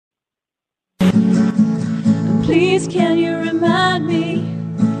Please can you remind me,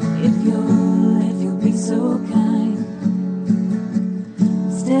 if you'll be so kind,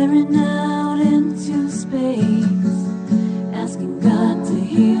 staring out into space, asking God to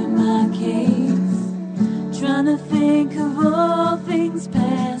hear my case, trying to think of all things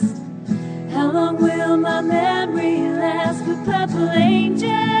past. How long will my memory last? The purple angel,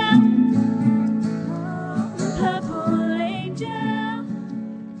 the purple angel.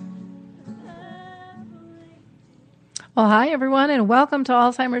 Well, hi, everyone, and welcome to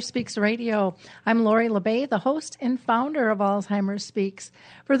Alzheimer's Speaks Radio. I'm Lori LeBay, the host and founder of Alzheimer's Speaks.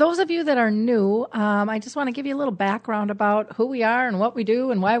 For those of you that are new, I just want to give you a little background about who we are and what we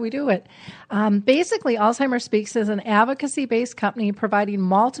do and why we do it. Basically, Alzheimer's Speaks is an advocacy-based company providing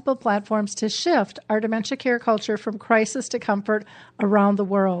multiple platforms to shift our dementia care culture from crisis to comfort around the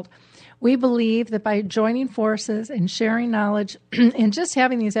world. We believe that by joining forces and sharing knowledge and just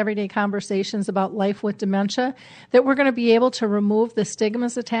having these everyday conversations about life with dementia, that we're going to be able to remove the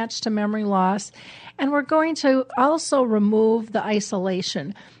stigmas attached to memory loss, and we're going to also remove the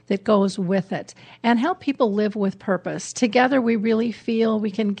isolation that goes with it and help people live with purpose. Together, we really feel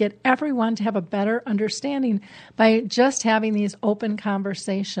we can get everyone to have a better understanding by just having these open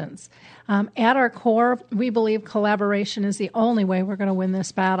conversations. At our core, we believe collaboration is the only way we're going to win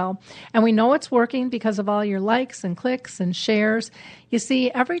this battle. And we know it's working because of all your likes and clicks and shares. You see,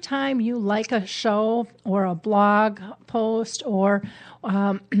 every time you like a show or a blog post or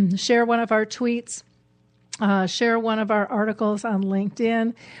share one of our tweets, share one of our articles on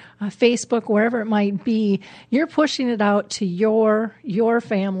LinkedIn, Facebook, wherever it might be, you're pushing it out to your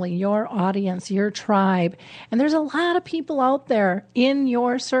family, your audience, your tribe. And there's a lot of people out there in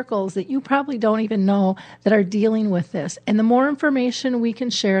your circles that you probably don't even know that are dealing with this. And the more information we can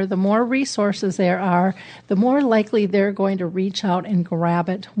share, the more resources there are, the more likely they're going to reach out and grab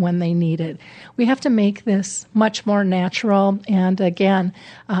it when they need it. We have to make this much more natural and, again,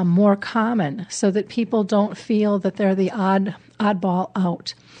 more common so that people don't feel that they're the oddball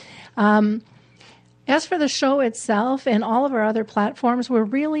out. As for the show itself and all of our other platforms, we're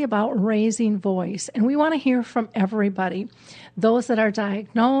really about raising voice, and we want to hear from everybody. Those that are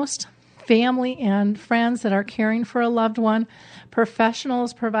diagnosed, family and friends that are caring for a loved one,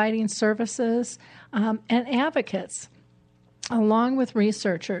 professionals providing services, and advocates, along with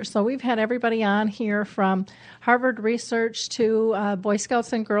researchers. So we've had everybody on here from Harvard research to Boy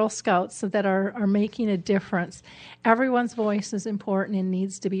Scouts and Girl Scouts that are making a difference. Everyone's voice is important and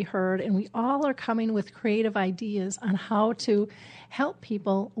needs to be heard, and we all are coming with creative ideas on how to help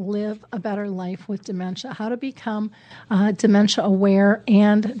people live a better life with dementia, how to become dementia aware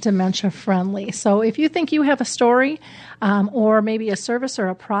and dementia friendly. So if you think you have a story or maybe a service or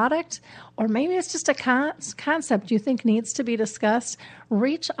a product, or maybe it's just a concept you think needs to be discussed,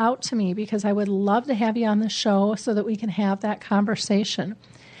 reach out to me because I would love to have you on the show so that we can have that conversation.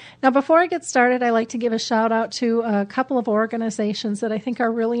 Now, before I get started, I like to give a shout out to a couple of organizations that I think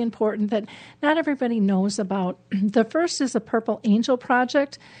are really important that not everybody knows about. The first is the Purple Angel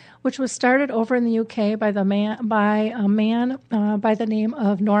Project, which was started over in the UK by a man by the name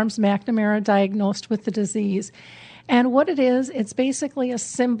of Norms McNamara, diagnosed with the disease. And what it is, it's basically a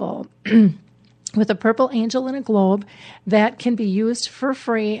symbol with a purple angel and a globe that can be used for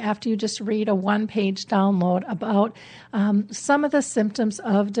free after you just read a one-page download about some of the symptoms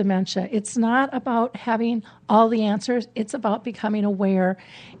of dementia. It's not about having all the answers. It's about becoming aware.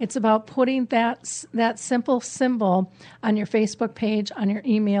 It's about putting that simple symbol on your Facebook page, on your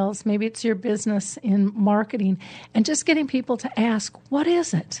emails. Maybe it's your business in marketing, and just getting people to ask, what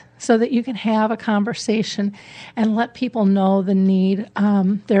is it? So that you can have a conversation and let people know the need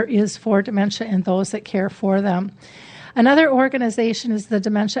there is for dementia and those that care for them. Another organization is the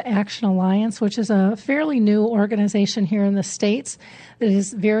Dementia Action Alliance, which is a fairly new organization here in the States that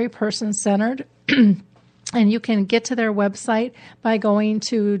is very person-centered. And you can get to their website by going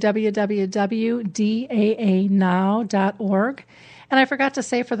to www.daanow.org. And I forgot to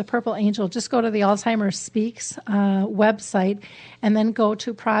say for the Purple Angel, just go to the Alzheimer's Speaks website and then go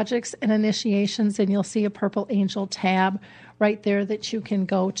to projects and initiations, and you'll see a Purple Angel tab right there that you can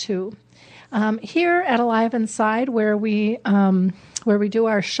go to. Here at Alive Inside, where we do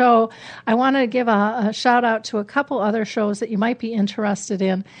our show, I want to give a shout out to a couple other shows that you might be interested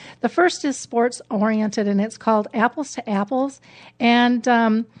in. The first is sports oriented, and it's called Apples to Apples,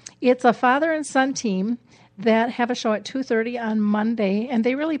 and it's a father and son team that have a show at 2:30 on Monday, and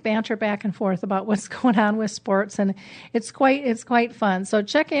they really banter back and forth about what's going on with sports, and it's quite fun. So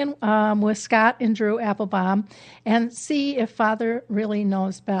check in with Scott and Drew Applebaum and see if Father really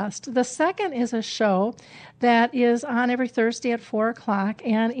knows best. The second is a show that is on every Thursday at 4 o'clock,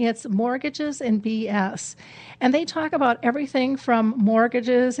 and it's Mortgages and BS. And they talk about everything from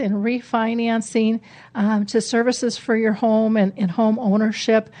mortgages and refinancing to services for your home and home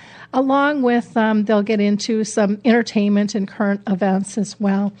ownership, along with they'll get into some entertainment and current events as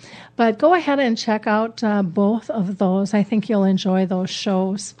well. But go ahead and check out both of those. I think you'll enjoy those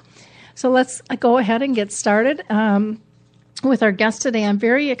shows. So let's go ahead and get started. With our guest today. I'm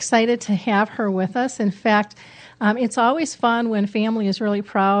very excited to have her with us. In fact, it's always fun when family is really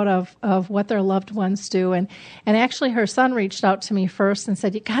proud of what their loved ones do. And actually, her son reached out to me first and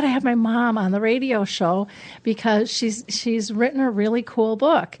said, "You got to have my mom on the radio show because she's written a really cool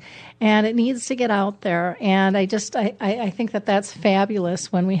book, and it needs to get out there." And I think that's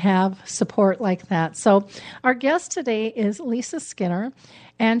fabulous when we have support like that. So our guest today is Lisa Skinner.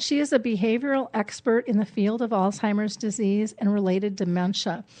 And she is a behavioral expert in the field of Alzheimer's disease and related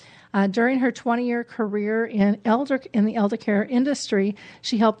dementia. During her 20-year career in the elder care industry,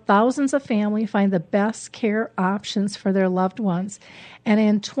 she helped thousands of families find the best care options for their loved ones. And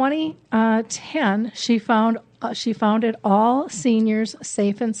in 2010, she founded All Seniors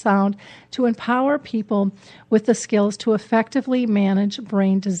Safe and Sound to empower people with the skills to effectively manage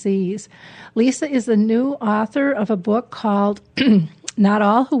brain disease. Lisa is the new author of a book called Not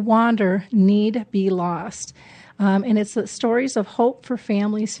All Who Wander Need Be Lost. And it's the stories of hope for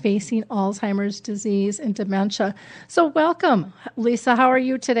families facing Alzheimer's disease and dementia. So welcome, Lisa. How are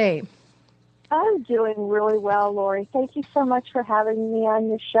you today? I'm doing really well, Lori. Thank you so much for having me on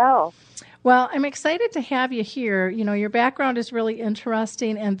your show. Well, I'm excited to have you here. You know, your background is really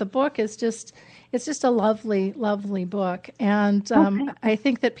interesting, and the book is just a lovely, lovely book. And I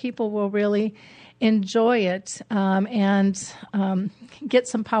think that people will really enjoy it and get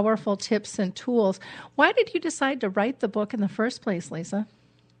some powerful tips and tools. Why did you decide to write the book in the first place, Lisa?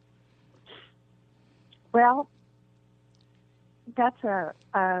 Well, that's a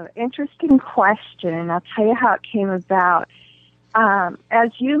interesting question, and I'll tell you how it came about.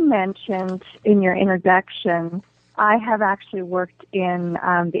 As you mentioned in your introduction, I have actually worked in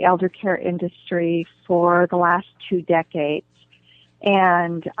the elder care industry for the last 2 decades.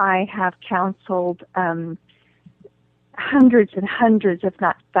 And I have counseled hundreds and hundreds, if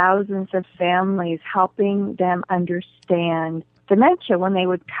not thousands, of families, helping them understand dementia when they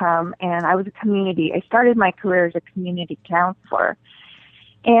would come. And I started my career as a community counselor.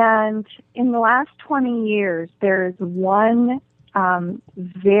 And in the last 20 years, there is one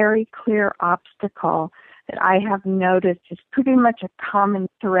very clear obstacle that I have noticed is pretty much a common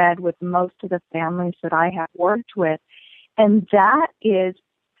thread with most of the families that I have worked with. And that is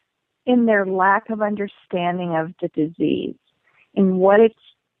in their lack of understanding of the disease and what it's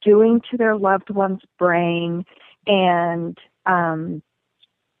doing to their loved one's brain and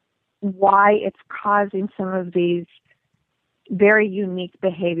why it's causing some of these very unique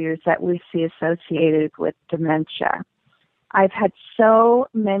behaviors that we see associated with dementia. I've had so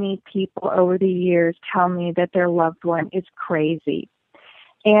many people over the years tell me that their loved one is crazy.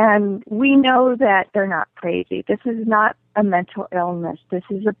 And we know that they're not crazy. This is not a mental illness. This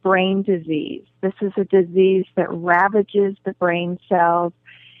is a brain disease. This is a disease that ravages the brain cells.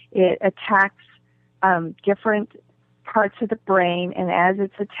 It attacks different parts of the brain, and as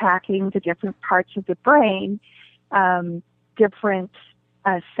it's attacking the different parts of the brain, different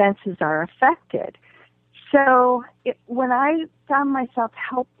senses are affected. So when I found myself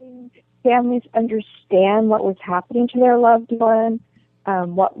helping families understand what was happening to their loved one,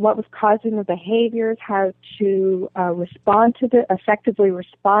 what was causing the behaviors, how to effectively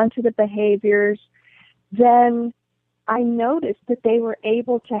respond to the behaviors, then I noticed that they were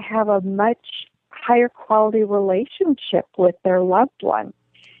able to have a much higher quality relationship with their loved one.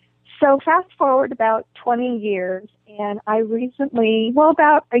 So fast forward about 20 years, and I recently,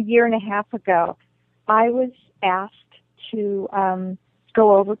 about a year and a half ago, I was asked to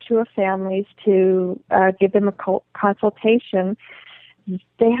go over to a family's to give them a consultation.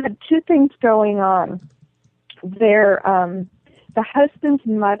 They had 2 things going on. The husband's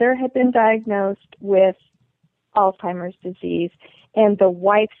mother had been diagnosed with Alzheimer's disease, and the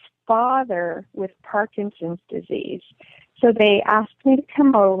wife's father with Parkinson's disease. So they asked me to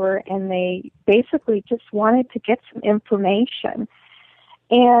come over, and they basically just wanted to get some information.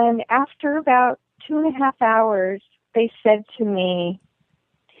 And after about 2.5 hours, they said to me,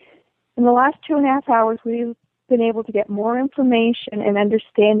 in the last 2.5 hours, we've been able to get more information and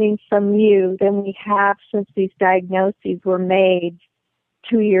understanding from you than we have since these diagnoses were made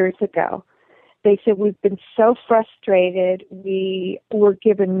 2 years ago. They said, we've been so frustrated. We were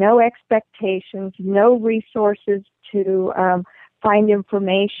given no expectations, no resources to find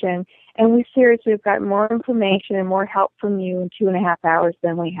information. And we seriously have got more information and more help from you in 2.5 hours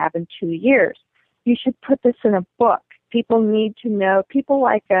than we have in 2 years. You should put this in a book. People need to know, people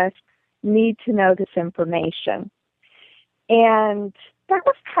like us need to know this information. And that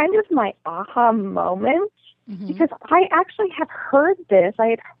was kind of my aha moment, because I actually have heard this.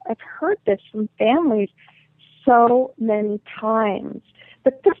 I've heard this from families so many times.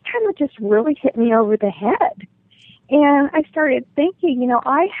 But this time it just really hit me over the head. And I started thinking,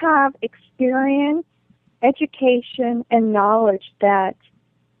 I have experience, education, and knowledge that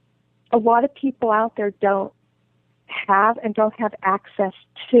a lot of people out there don't have and don't have access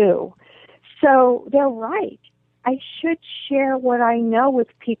to. So they're right. I should share what I know with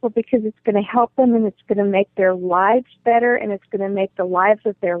people because it's going to help them and it's going to make their lives better and it's going to make the lives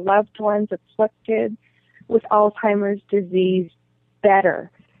of their loved ones afflicted with Alzheimer's disease better.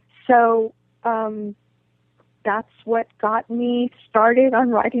 So that's what got me started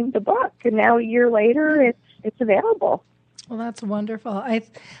on writing the book. And now a year later, it's available. Well, that's wonderful. I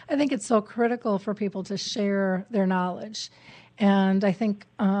think it's so critical for people to share their knowledge. And I think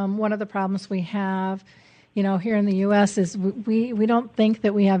one of the problems we have, here in the U.S. is we don't think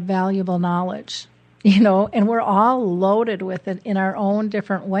that we have valuable knowledge, and we're all loaded with it in our own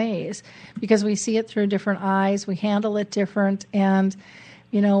different ways because we see it through different eyes, we handle it different, and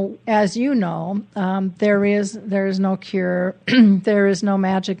as there is no cure, there is no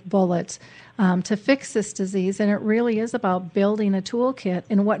magic bullet to fix this disease, and it really is about building a toolkit.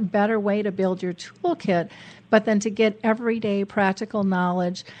 And what better way to build your toolkit but then to get everyday practical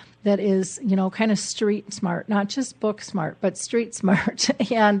knowledge that is, kind of street smart, not just book smart, but street smart,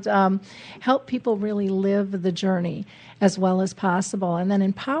 and help people really live the journey as well as possible, and then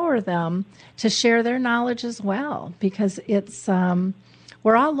empower them to share their knowledge as well, because it's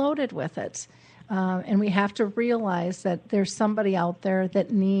we're all loaded with it. And we have to realize that there's somebody out there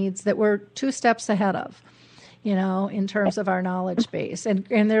that we're 2 steps ahead of, in terms of our knowledge base. And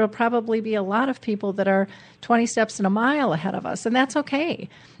there will probably be a lot of people that are 20 steps and a mile ahead of us, and that's okay.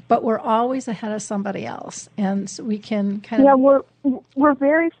 But we're always ahead of somebody else. And so we can kind of... Yeah, we're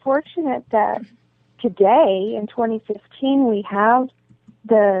very fortunate that today, in 2015, we have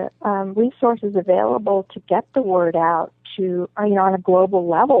the resources available to get the word out to, on a global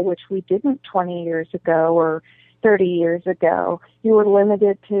level, which we didn't 20 years ago or 30 years ago. You were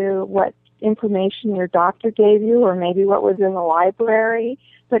limited to what information your doctor gave you or maybe what was in the library.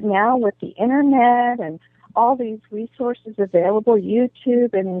 But now with the internet and all these resources available,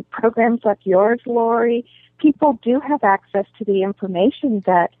 YouTube and programs like yours, Lori, people do have access to the information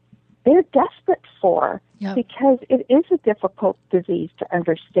that they're desperate for. Yep. Because it is a difficult disease to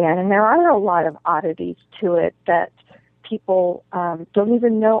understand, and there are a lot of oddities to it that people don't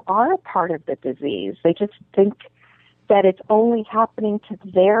even know are a part of the disease. They just think that it's only happening to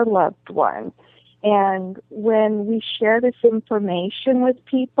their loved one. And when we share this information with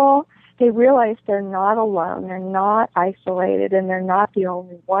people, they realize they're not alone, they're not isolated, and they're not the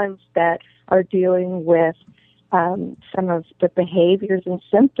only ones that are dealing with some of the behaviors and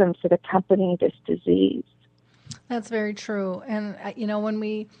symptoms that accompany this disease. That's very true. And,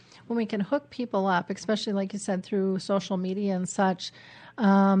 when we can hook people up, especially like you said, through social media and such,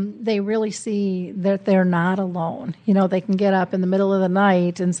 they really see that they're not alone. They can get up in the middle of the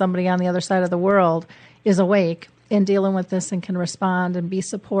night and somebody on the other side of the world is awake and dealing with this and can respond and be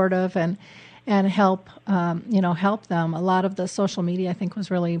supportive and help, help them. A lot of the social media, I think,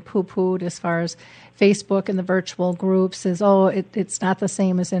 was really poo-pooed as far as Facebook and the virtual groups is, it's not the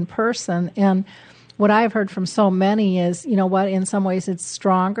same as in person. And what I've heard from so many is, in some ways it's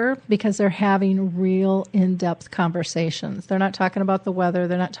stronger because they're having real in-depth conversations. They're not talking about the weather.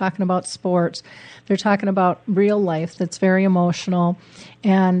 They're not talking about sports. They're talking about real life that's very emotional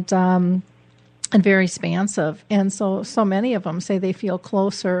and very expansive. And so many of them say they feel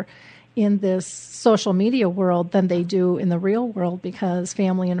closer in this social media world than they do in the real world because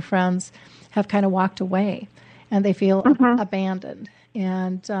family and friends have kind of walked away and they feel abandoned.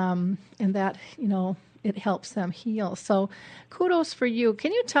 And that, it helps them heal. So kudos for you.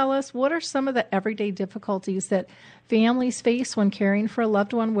 Can you tell us what are some of the everyday difficulties that families face when caring for a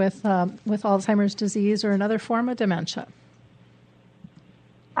loved one with Alzheimer's disease or another form of dementia?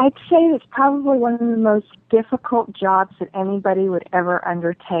 I'd say it's probably one of the most difficult jobs that anybody would ever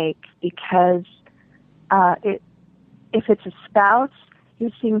undertake because if it's a spouse,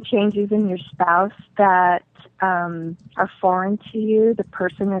 you're seeing changes in your spouse that are foreign to you. The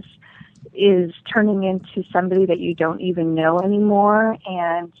person is turning into somebody that you don't even know anymore,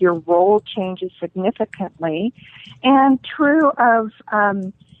 and your role changes significantly. And true of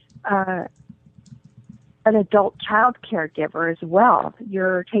an adult child caregiver as well.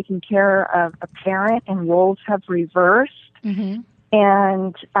 You're taking care of a parent, and roles have reversed. Mm-hmm.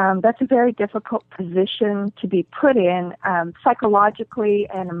 And that's a very difficult position to be put in psychologically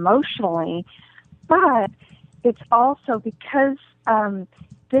and emotionally. But it's also because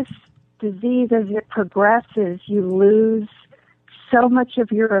this disease, as it progresses, you lose so much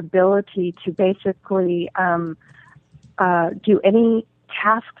of your ability to basically do any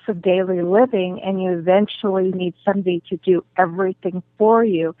tasks of daily living, and you eventually need somebody to do everything for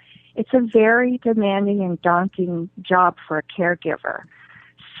you. It's a very demanding and daunting job for a caregiver.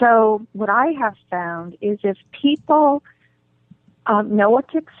 So what I have found is if people know what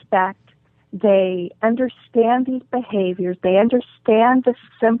to expect, they understand these behaviors, they understand the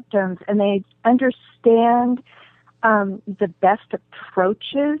symptoms, and they understand the best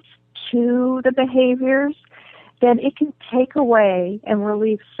approaches to the behaviors, then it can take away and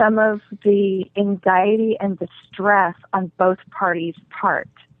relieve some of the anxiety and the stress on both parties' part.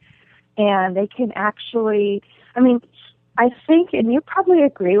 And they can actually, I think, and you probably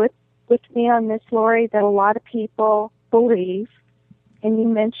agree with me on this, Lori, that a lot of people believe, and you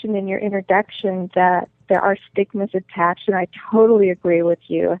mentioned in your introduction that there are stigmas attached, and I totally agree with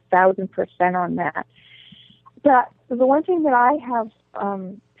you 1,000% on that. But the one thing that I have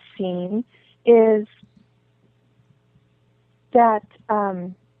seen is that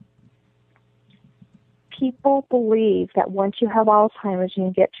people believe that once you have Alzheimer's and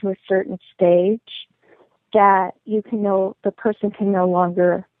you get to a certain stage, that the person can no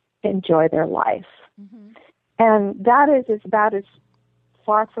longer enjoy their life. Mm-hmm. And that is about as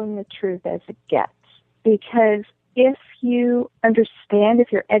far from the truth as it gets. Because if you understand,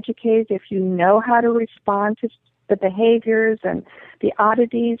 if you're educated, if you know how to respond to the behaviors and the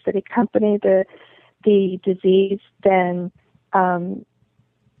oddities that accompany the disease, then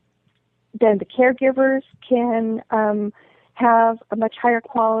the caregivers can have a much higher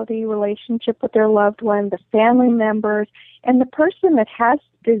quality relationship with their loved one, the family members, and the person that has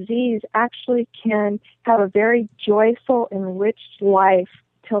disease actually can have a very joyful, enriched life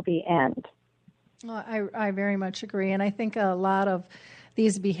till the end. Well, I very much agree, and I think a lot of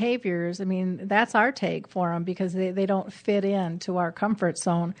these behaviors, that's our take for them because they don't fit into our comfort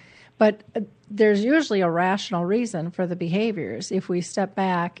zone. But there's usually a rational reason for the behaviors if we step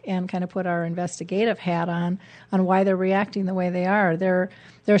back and kind of put our investigative hat on why they're reacting the way they are. They're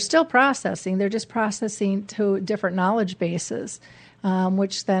still processing. They're just processing to different knowledge bases,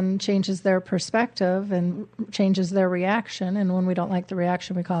 which then changes their perspective and changes their reaction. And when we don't like the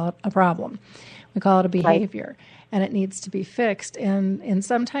reaction, we call it a problem. We call it a behavior, right. And it needs to be fixed. And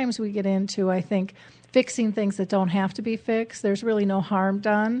sometimes we get into, I think, fixing things that don't have to be fixed. There's really no harm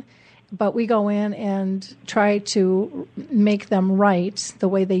done. But we go in and try to make them right the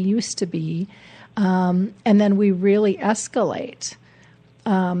way they used to be. And then we really escalate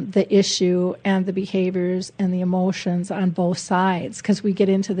the issue and the behaviors and the emotions on both sides because we get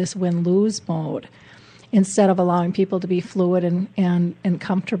into this win-lose mode instead of allowing people to be fluid and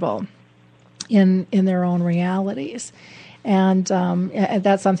comfortable in their own realities. And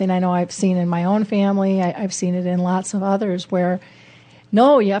that's something I know I've seen in my own family. I've seen it in lots of others where,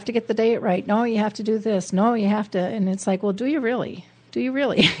 no, you have to get the date right. No, you have to do this. No, you have to. And it's like, well, do you really? Do you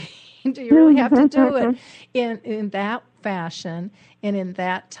really? Do you really have to do it in that fashion and in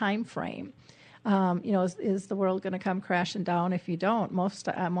that time frame? Is the world going to come crashing down if you don't? Most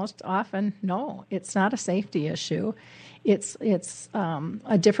often, no. It's not a safety issue. It's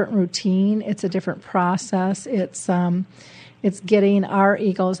a different routine. It's a different process. It's getting our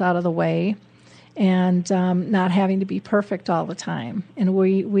egos out of the way. And not having to be perfect all the time. And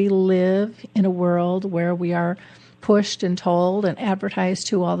we live in a world where we are pushed and told and advertised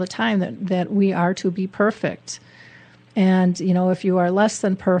to all the time that we are to be perfect. And, if you are less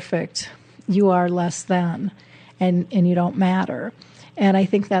than perfect, you are less than, and you don't matter. And I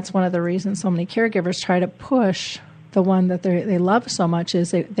think that's one of the reasons so many caregivers try to push the one that they love so much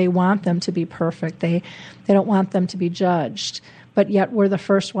is they want them to be perfect. They don't want them to be judged. But yet we're the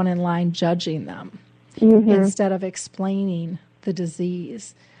first one in line judging them instead of explaining the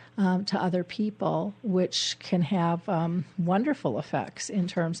disease to other people, which can have wonderful effects in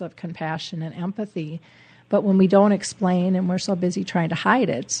terms of compassion and empathy. But when we don't explain and we're so busy trying to hide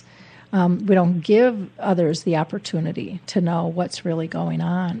it, we don't give others the opportunity to know what's really going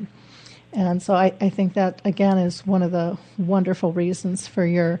on. And so I think that, again, is one of the wonderful reasons for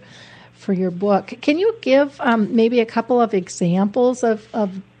your book. Can you give maybe a couple of examples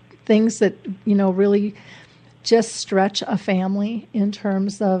of things that, really just stretch a family in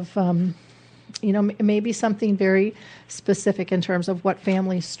terms of, maybe something very specific in terms of what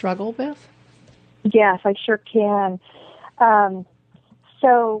families struggle with? Yes, I sure can.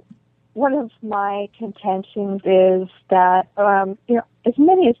 So one of my contentions is that, as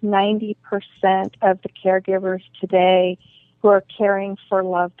many as 90% of the caregivers today who are caring for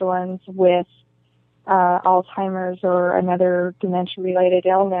loved ones with Alzheimer's or another dementia-related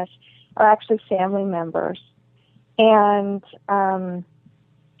illness are actually family members. And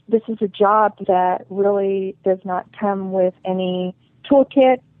this is a job that really does not come with any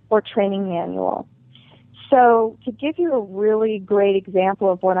toolkit or training manual. So to give you a really great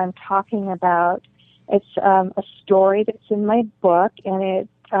example of what I'm talking about, it's a story that's in my book, and it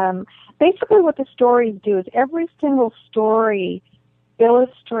basically what the stories do is every single story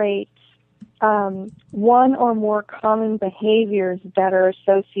illustrates one or more common behaviors that are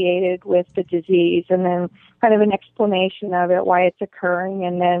associated with the disease, and then kind of an explanation of it, why it's occurring,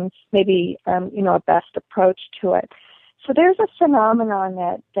 and then maybe a best approach to it. So there's a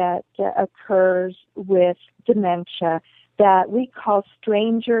phenomenon that occurs with dementia that we call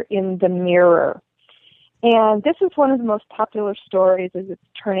stranger in the mirror. And this is one of the most popular stories as it's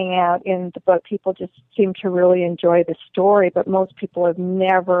turning out in the book. People just seem to really enjoy the story, but most people have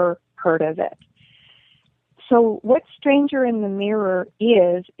never heard of it. So what stranger in the mirror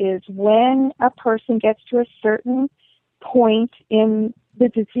is when a person gets to a certain point in the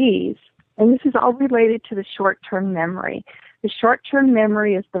disease, and this is all related to the short-term memory. The short-term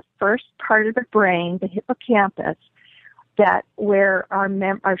memory is the first part of the brain, the hippocampus, that where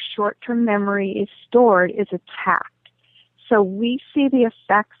our short-term memory is stored is attacked. So we see the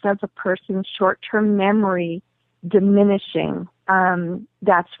effects of a person's short-term memory diminishing.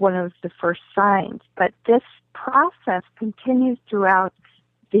 That's one of the first signs. But this process continues throughout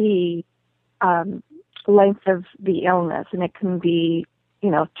the length of the illness, and it can be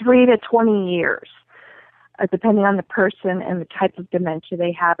 3 to 20 years, depending on the person and the type of dementia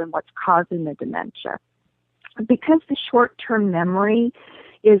they have and what's causing the dementia. Because the short-term memory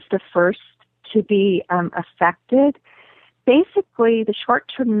is the first to be affected, basically the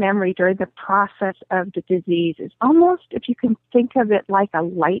short-term memory during the process of the disease is almost, if you can think of it like a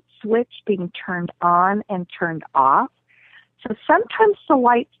light switch being turned on and turned off. So sometimes the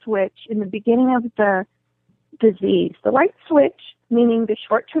light switch in the beginning of the disease, the light switch, meaning the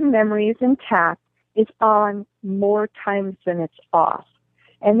short-term memory is intact, is on more times than it's off.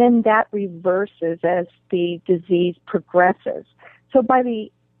 And then that reverses as the disease progresses. So by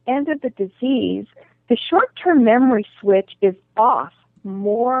the end of the disease, the short-term memory switch is off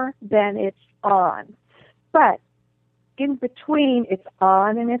more than it's on. But in between, it's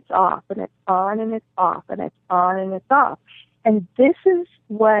on and it's off, and it's on and it's off, and it's on and it's off. And this is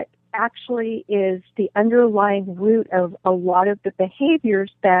what actually is the underlying root of a lot of the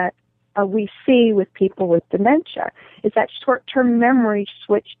behaviors that we see with people with dementia, is that short-term memory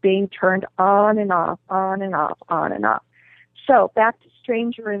switch being turned on and off, on and off, on and off. So back to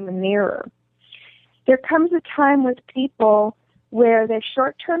stranger in the mirror. There comes a time with people where their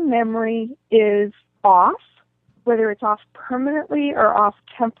short-term memory is off, whether it's off permanently or off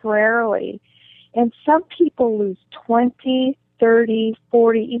temporarily. And some people lose 20, 30,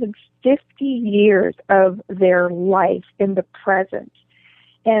 40, even 50 years of their life in the present.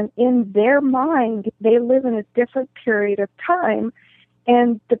 And in their mind, they live in a different period of time,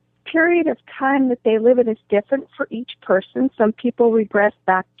 and the period of time that they live in is different for each person. Some people regress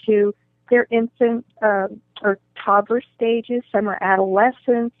back to their infant or toddler stages. Some are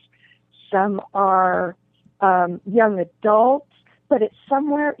adolescents. Some are young adults. But it's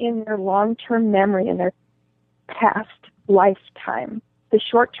somewhere in their long-term memory, in their past lifetime. The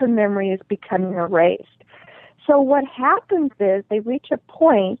short-term memory is becoming erased. So what happens is they reach a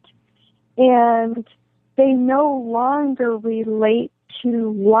point and they no longer relate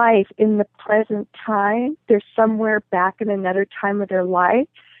to life in the present time. They're somewhere back in another time of their life.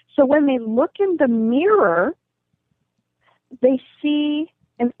 So when they look in the mirror, they see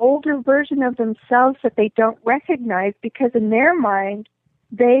an older version of themselves that they don't recognize, because in their mind,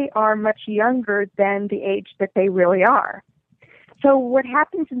 they are much younger than the age that they really are. So what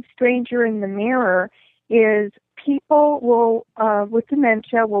happens in Stranger in the Mirror is people will, with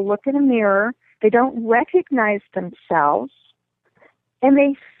dementia, will look in a mirror, they don't recognize themselves, and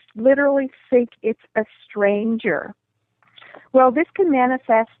they literally think it's a stranger. Well, this can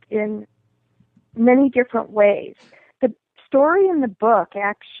manifest in many different ways. The story in the book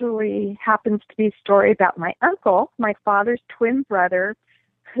actually happens to be a story about my uncle, my father's twin brother,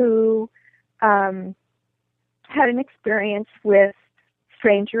 who had an experience with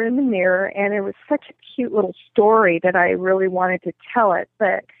Stranger in the Mirror, and it was such a cute little story that I really wanted to tell it.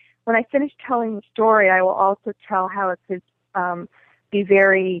 But when I finish telling the story, I will also tell how it could be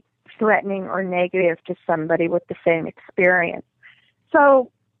very threatening or negative to somebody with the same experience.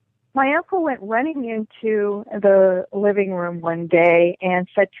 So my uncle went running into the living room one day and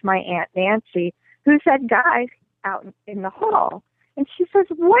said to my Aunt Nancy, "Who's that guy out in the hall?" And she says,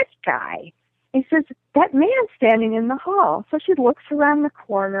 "What guy?" And he says, "That man standing in the hall." So she looks around the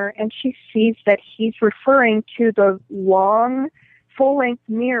corner and she sees that he's referring to the long, full-length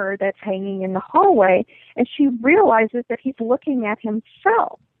mirror that's hanging in the hallway, and she realizes that he's looking at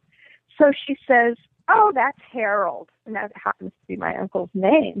himself. So she says, "Oh, that's Harold." And that happens to be my uncle's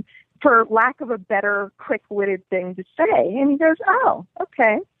name, for lack of a better, quick-witted thing to say. And he goes, "Oh,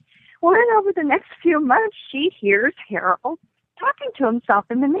 okay." Well, then over the next few months, she hears Harold talking to himself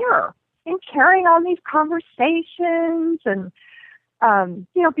in the mirror and carrying on these conversations and,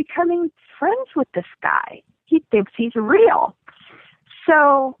 becoming friends with this guy. He thinks he's real.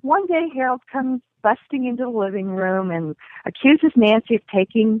 So one day Harold comes busting into the living room and accuses Nancy of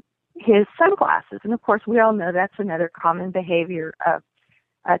taking his sunglasses. And, of course, we all know that's another common behavior of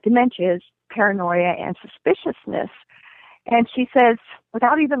dementia is paranoia and suspiciousness. And she says,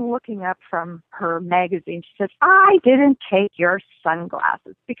 without even looking up from her magazine, she says, "I didn't take your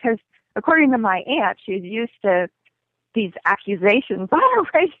sunglasses," because according to my aunt, she's used to these accusations on a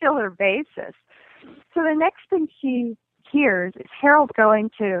regular basis. So the next thing she hears is Harold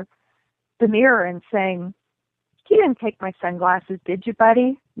going to the mirror and saying, "You didn't take my sunglasses, did you,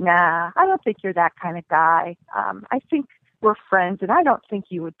 buddy? Nah, I don't think you're that kind of guy. I think we're friends, and I don't think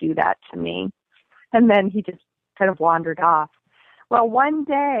you would do that to me." And then he just kind of wandered off. Well, one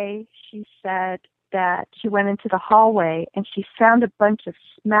day she said that she went into the hallway and she found a bunch of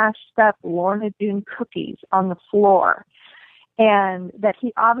smashed up Lorna Doone cookies on the floor, and that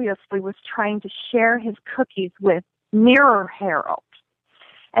he obviously was trying to share his cookies with Mirror Harold.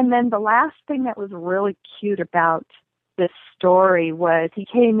 And then the last thing that was really cute about this story was he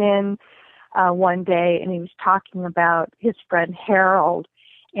came in one day and he was talking about his friend Harold.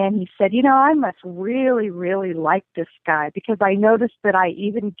 And he said, "I must really, really like this guy, because I noticed that I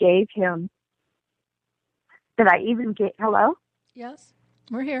even gave him, hello? Yes,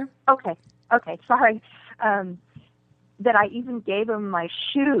 we're here. Okay, sorry. That I even gave him my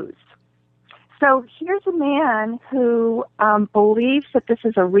shoes." So here's a man who believes that this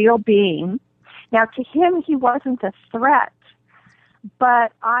is a real being. Now, to him, he wasn't a threat.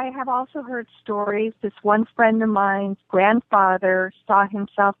 But I have also heard stories. This one friend of mine's grandfather saw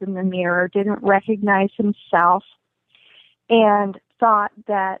himself in the mirror, didn't recognize himself, and thought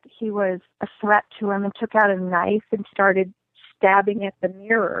that he was a threat to him, and took out a knife and started stabbing at the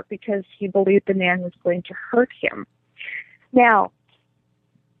mirror because he believed the man was going to hurt him. Now,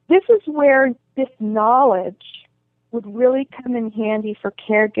 this is where this knowledge would really come in handy for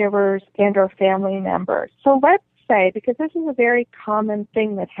caregivers and or family members. So let's say, because this is a very common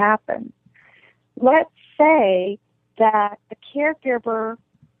thing that happens, let's say that a caregiver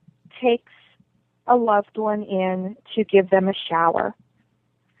takes a loved one in to give them a shower,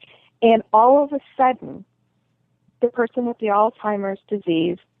 and all of a sudden the person with the Alzheimer's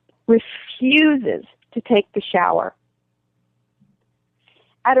disease refuses to take the shower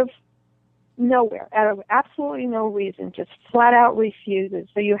out of nowhere, out of absolutely no reason, just flat out refuses.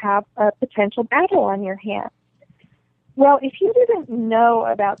 So you have a potential battle on your hands. Well, if you didn't know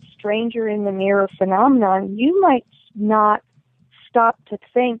about Stranger in the Mirror phenomenon, you might not stop to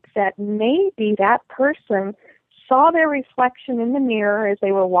think that maybe that person saw their reflection in the mirror as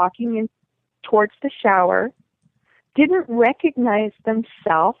they were walking in towards the shower, didn't recognize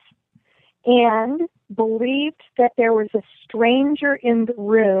themselves, and believed that there was a stranger in the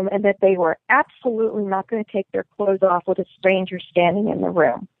room and that they were absolutely not going to take their clothes off with a stranger standing in the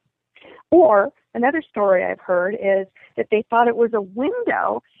room. Or another story I've heard is that they thought it was a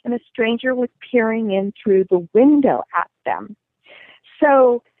window and a stranger was peering in through the window at them.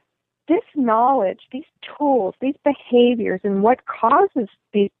 So this knowledge, these tools, these behaviors, and what causes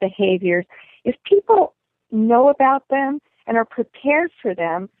these behaviors, if people know about them and are prepared for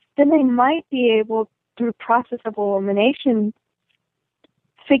them, then they might be able, through process of elimination,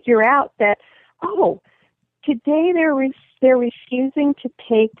 figure out that, oh, today they're refusing to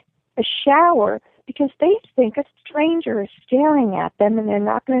take a shower because they think a stranger is staring at them and they're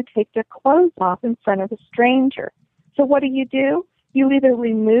not going to take their clothes off in front of a stranger. So what do? you either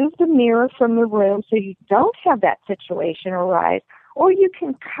remove the mirror from the room so you don't have that situation arise, or you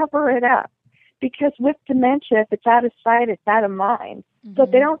can cover it up. Because with dementia, if it's out of sight, it's out of mind. Mm-hmm. So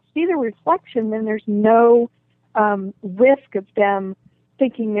if they don't see the reflection, then there's no risk of them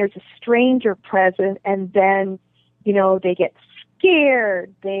thinking there's a stranger present, and then, they get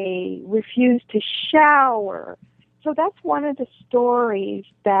scared, they refuse to shower. So that's one of the stories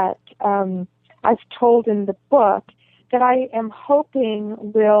that I've told in the book that I am hoping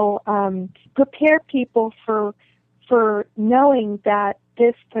will prepare people for knowing that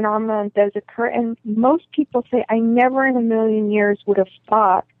this phenomenon does occur. And most people say, I never in a million years would have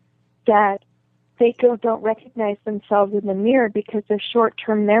thought that they don't recognize themselves in the mirror because their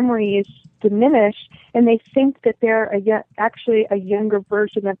short-term memory is diminished, and they think that they're actually a younger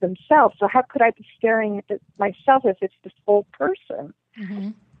version of themselves. So how could I be staring at myself if it's the full person? Mm-hmm.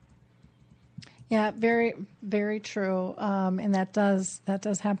 Yeah, very, very true. And that does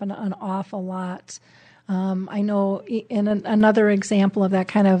happen an awful lot. I know in another example of that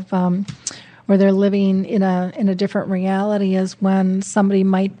kind of where they're living in a different reality is when somebody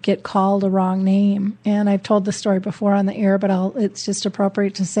might get called a wrong name. And I've told the story before on the air, but it's just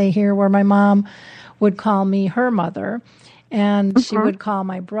appropriate to say here, where my mom would call me her mother, and she would call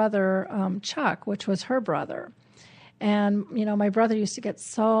my brother Chuck, which was her brother. And, my brother used to get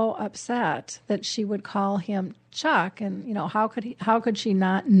so upset that she would call him Chuck. And, how could she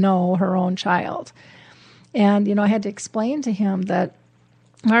not know her own child? And, I had to explain to him that,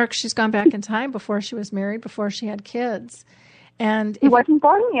 Mark, she's gone back in time before she was married, before she had kids. And he wasn't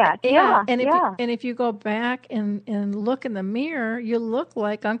born yet. Yeah. If you go back and look in the mirror, you look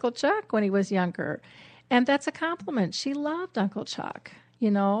like Uncle Chuck when he was younger. And that's a compliment. She loved Uncle Chuck,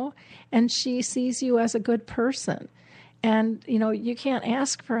 and she sees you as a good person. And, you can't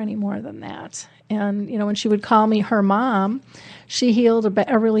ask for any more than that. And, when she would call me her mom, she healed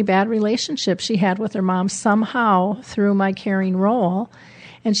a really bad relationship she had with her mom somehow through my caring role.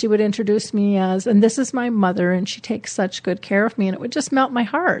 And she would introduce me as, and this is my mother, and she takes such good care of me. And it would just melt my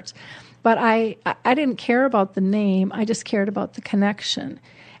heart. But I didn't care about the name. I just cared about the connection.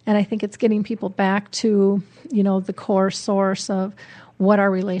 And I think it's getting people back to, the core source of what our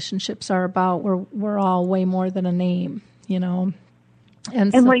relationships are about. We're all way more than a name,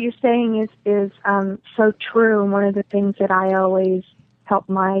 And what you're saying is so true. And one of the things that I always help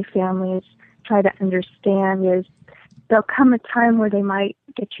my families try to understand is there'll come a time where they might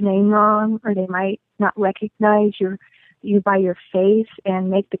get your name wrong, or they might not recognize you by your face and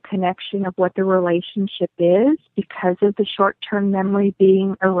make the connection of what the relationship is because of the short-term memory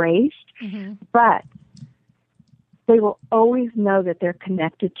being erased. Mm-hmm. But they will always know that they're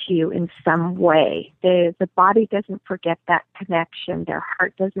connected to you in some way. The body doesn't forget that connection. Their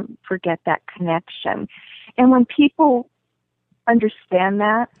heart doesn't forget that connection. And when people understand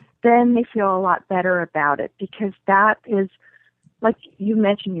that, then they feel a lot better about it, because that is, like you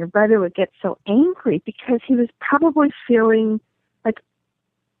mentioned, your brother would get so angry because he was probably feeling like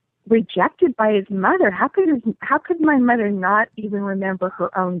rejected by his mother. How could my mother not even remember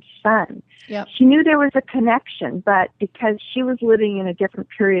her own son? Yep. She knew there was a connection, but because she was living in a different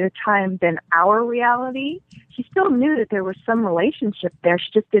period of time than our reality, she still knew that there was some relationship there.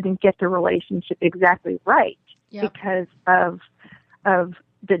 She just didn't get the relationship exactly right. Yep. Because of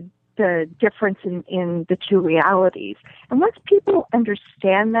the difference in the two realities. And once people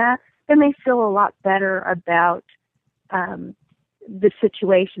understand that, then they feel a lot better about the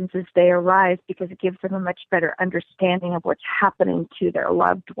situations as they arise, because it gives them a much better understanding of what's happening to their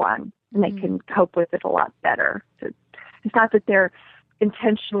loved one, and they can cope with it a lot better. It's not that they're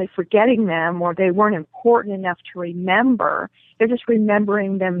intentionally forgetting them or they weren't important enough to remember. They're just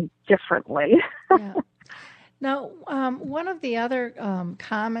remembering them differently. Yeah. Now, one of the other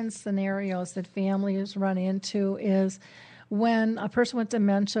common scenarios that families run into is when a person with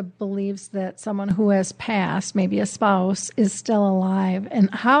dementia believes that someone who has passed, maybe a spouse, is still alive.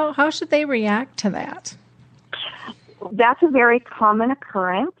 And how should they react to that? That's a very common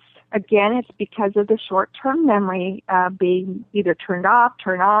occurrence. Again, it's because of the short-term memory being either turned off,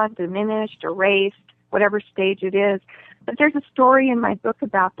 turned on, diminished, erased, whatever stage it is. But there's a story in my book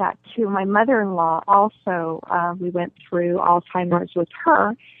about that, too. My mother-in-law also, we went through Alzheimer's with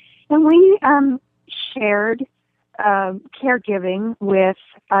her, and we shared caregiving with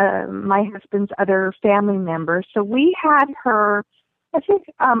my husband's other family members. So we had her, I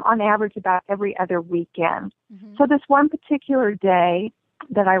think, on average about every other weekend. Mm-hmm. So this one particular day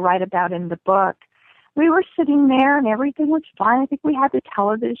that I write about in the book, we were sitting there and everything was fine. I think we had the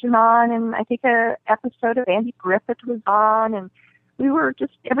television on, and I think an episode of Andy Griffith was on, and we were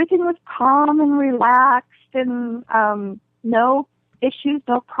just, everything was calm and relaxed, and no issues,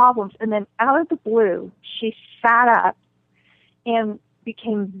 no problems. And then out of the blue, she sat up and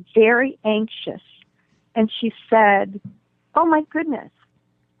became very anxious. And she said, oh my goodness,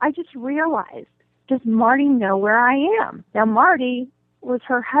 I just realized, does Marty know where I am? Now, Marty was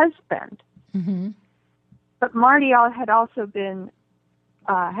her husband. Mm-hmm. But Marty had also been,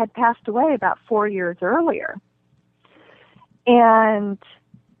 had passed away about 4 years earlier. And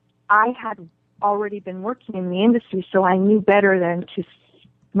I had already been working in the industry, so I knew better than to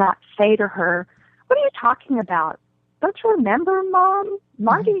not say to her, what are you talking about? Don't you remember, Mom?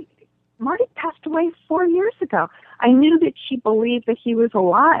 Marty passed away 4 years ago. I knew that she believed that he was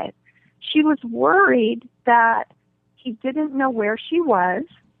alive. She was worried that he didn't know where she was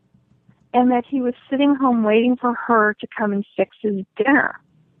and that he was sitting home waiting for her to come and fix his dinner.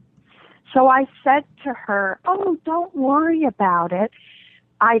 So I said to her, oh, don't worry about it.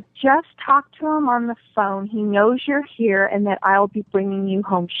 I just talked to him on the phone. He knows you're here and that I'll be bringing you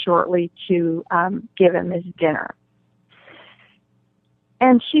home shortly to give him his dinner.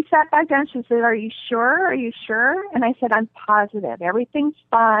 And she sat back down. She said, are you sure? Are you sure? And I said, I'm positive. Everything's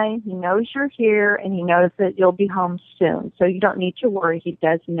fine. He knows you're here and he knows that you'll be home soon. So you don't need to worry. He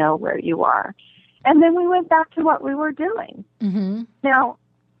does know where you are. And then we went back to what we were doing. Mm-hmm. Now,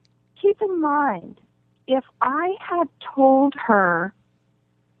 keep in mind, if I had told her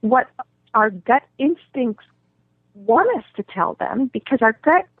what our gut instincts want us to tell them, because our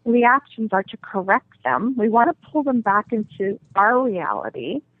gut reactions are to correct them. We want to pull them back into our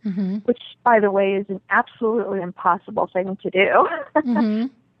reality, mm-hmm. which, by the way, is an absolutely impossible thing to do. Mm-hmm.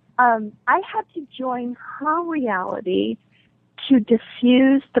 I had to join her reality to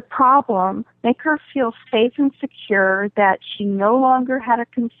diffuse the problem, make her feel safe and secure that she no longer had a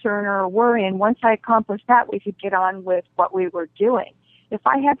concern or a worry. And once I accomplished that, we could get on with what we were doing. If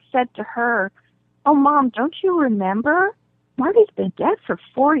I had said to her, oh, Mom, don't you remember? Marty's been dead for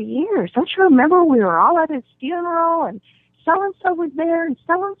 4 years. Don't you remember we were all at his funeral and so-and-so was there and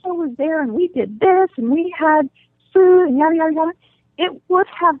so-and-so was there and we did this and we had food and yada, yada, yada. It would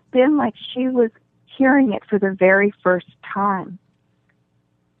have been like she was hearing it for the very first time.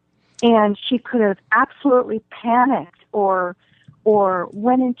 And she could have absolutely panicked or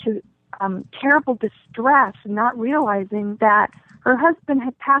went into terrible distress, not realizing that her husband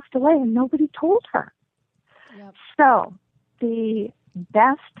had passed away and nobody told her. Yep. So the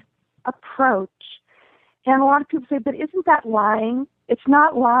best approach, and a lot of people say, but isn't that lying? It's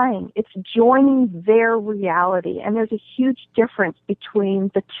not lying. It's joining their reality. And there's a huge difference between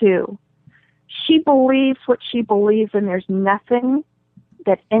the two. She believes what she believes, and there's nothing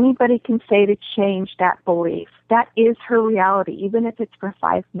that anybody can say to change that belief. That is her reality, even if it's for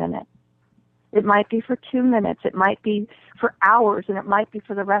 5 minutes. It might be for 2 minutes, it might be for hours, and it might be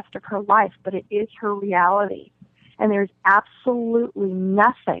for the rest of her life, but it is her reality. And there's absolutely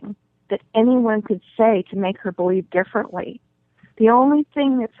nothing that anyone could say to make her believe differently. The only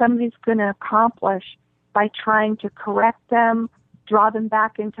thing that somebody's going to accomplish by trying to correct them, draw them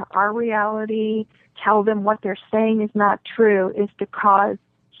back into our reality, tell them what they're saying is not true, is to cause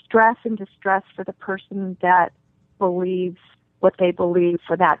stress and distress for the person that believes what they believe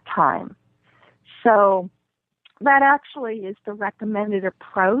for that time. So that actually is the recommended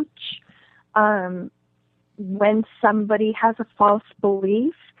approach when somebody has a false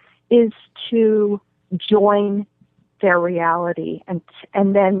belief, is to join their reality and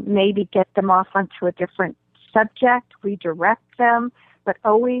then maybe get them off onto a different subject, redirect them, but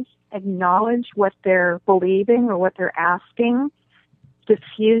always acknowledge what they're believing or what they're asking,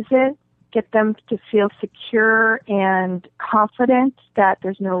 diffuse it, get them to feel secure and confident that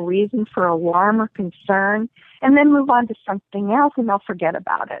there's no reason for alarm or concern, and then move on to something else and they'll forget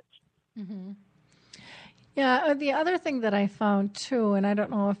about it. Mm-hmm. Yeah, the other thing that I found too, and I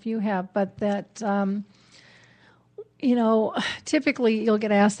don't know if you have, but that, typically you'll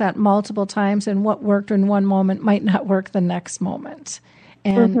get asked that multiple times, and what worked in one moment might not work the next moment.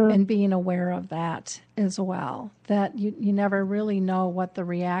 And being aware of that as well, that you never really know what the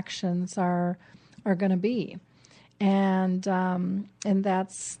reactions are going to be, and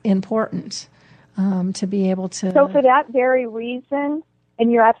that's important to be able to. So for that very reason,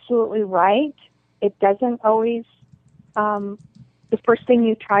 and you're absolutely right, it doesn't always. The first thing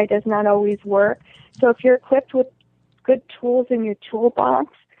you try does not always work. So if you're equipped with good tools in your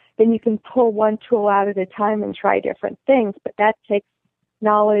toolbox, then you can pull one tool out at a time and try different things. But that takes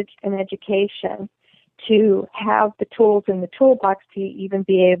knowledge and education to have the tools in the toolbox to even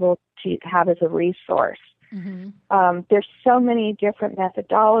be able to have as a resource. Mm-hmm. There's so many different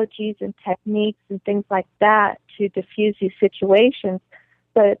methodologies and techniques and things like that to diffuse these situations,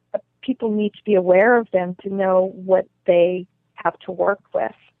 but people need to be aware of them to know what they have to work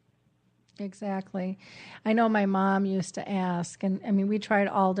with. Exactly. I know my mom used to ask, and I mean, we tried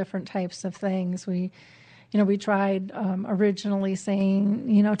all different types of things. We tried originally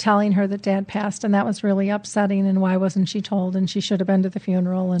saying, telling her that Dad passed, and that was really upsetting. And why wasn't she told? And she should have been to the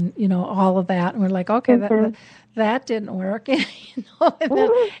funeral, and all of that. And we're like, okay, that didn't work.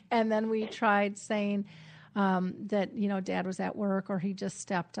 And then we tried saying that Dad was at work or he just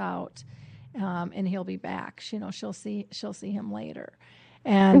stepped out, and he'll be back. She'll see him later,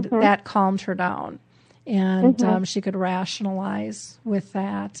 and that calmed her down, and she could rationalize with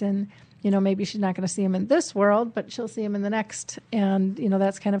that. And maybe she's not going to see him in this world, but she'll see him in the next. And,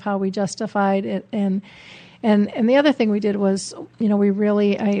 that's kind of how we justified it. And the other thing we did was,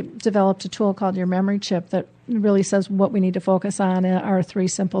 I developed a tool called your memory chip that really says what we need to focus on are three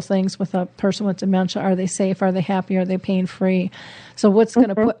simple things with a person with dementia. Are they safe? Are they happy? Are they pain-free? So what's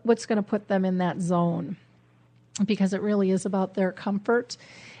going to put them in that zone? Because it really is about their comfort.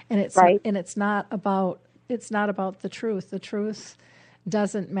 And it's not about the truth. The truth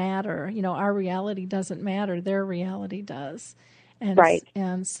doesn't matter. Our reality doesn't matter. Their reality does. And,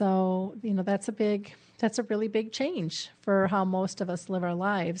 and so, that's a really big change for how most of us live our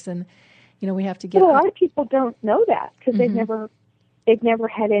lives. And, we have to get a lot of people don't know that because they've never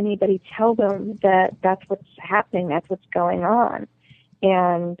had anybody tell them that that's what's happening, that's what's going on.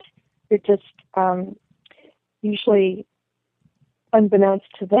 And it just, usually unbeknownst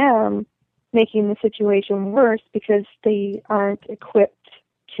to them, making the situation worse because they aren't equipped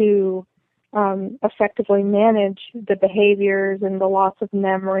to effectively manage the behaviors and the loss of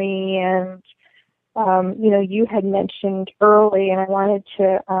memory. And, you had mentioned early, and I wanted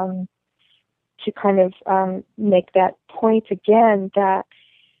to kind of make that point again, that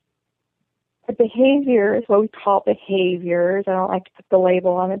the behaviors, what we call behaviors, I don't like to put the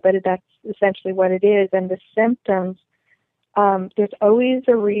label on it, but that's essentially what it is, and the symptoms, there's always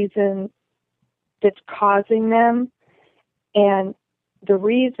a reason that's causing them, and the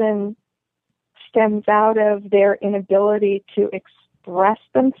reason stems out of their inability to express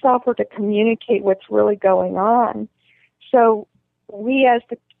themselves or to communicate what's really going on. So we as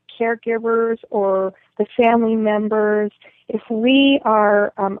the caregivers or the family members, if we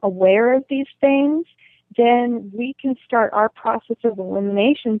are aware of these things, then we can start our process of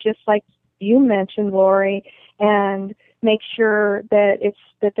elimination, just like you mentioned, Lori, and make sure that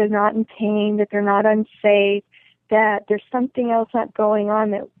they're not in pain, that they're not unsafe, that there's something else not going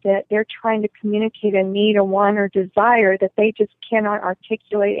on, that they're trying to communicate a need, a want, or desire that they just cannot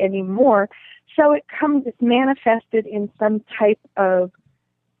articulate anymore. So it's manifested in some type of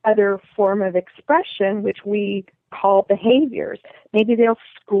other form of expression, which we call behaviors. Maybe they'll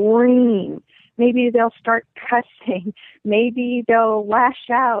scream. Maybe they'll start cussing. Maybe they'll lash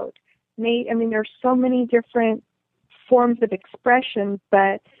out. There's so many different forms of expression,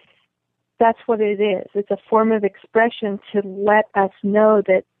 but that's what it is. It's a form of expression to let us know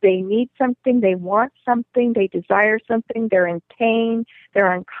that they need something, they want something, they desire something, they're in pain,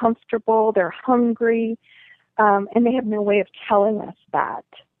 they're uncomfortable, they're hungry, and they have no way of telling us that.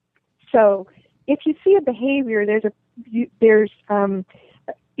 So if you see a behavior, there's a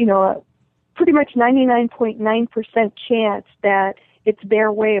pretty much 99.9% chance that it's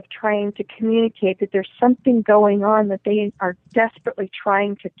their way of trying to communicate that there's something going on that they are desperately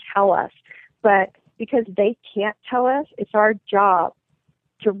trying to tell us. But because they can't tell us, it's our job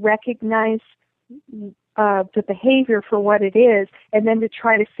to recognize the behavior for what it is, and then to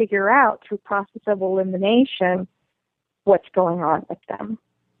try to figure out through process of elimination what's going on with them.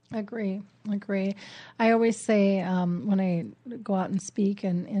 Agree. I always say when I go out and speak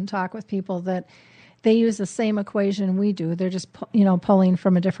and talk with people that they use the same equation we do. They're just pulling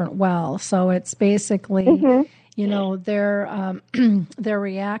from a different well. So it's basically their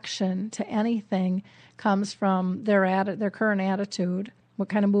reaction to anything comes from their current attitude. What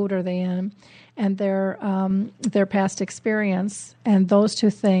kind of mood are they in, and their past experience, and those two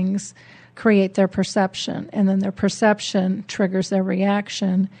things create their perception, and then their perception triggers their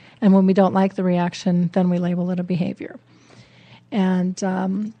reaction, and when we don't like the reaction, then we label it a behavior.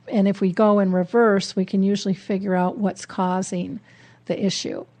 And if we go in reverse, we can usually figure out what's causing the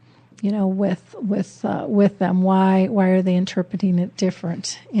issue, with them. Why are they interpreting it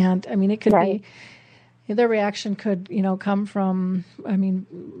different? And it could be their reaction could come from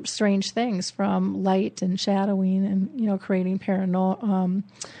strange things, from light and shadowing, and creating paranoia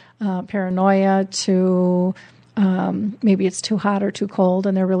to maybe it's too hot or too cold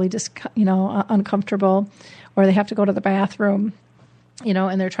and they're really just uncomfortable, or they have to go to the bathroom,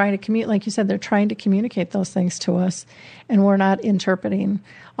 and they're trying to like you said, they're trying to communicate those things to us, and we're not interpreting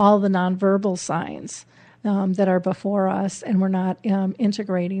all the nonverbal signs that are before us, and we're not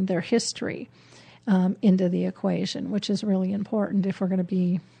integrating their history into the equation, which is really important if we're going to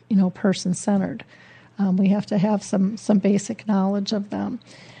be, person-centered. We have to have some basic knowledge of them.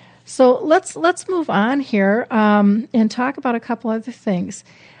 So let's move on here and talk about a couple other things.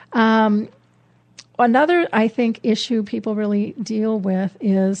 Another, I think, issue people really deal with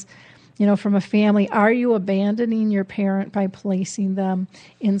is, from a family, are you abandoning your parent by placing them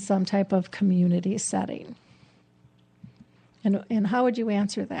in some type of community setting? And how would you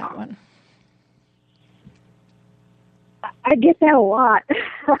answer that one? I get that a lot.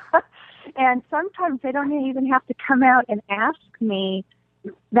 And sometimes they don't even have to come out and ask me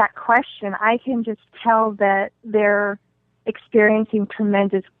that question. I can just tell that they're experiencing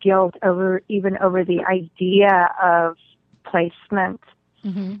tremendous guilt over the idea of placement.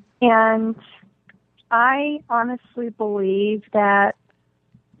 Mm-hmm. And I honestly believe that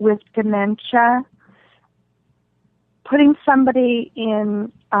with dementia, putting somebody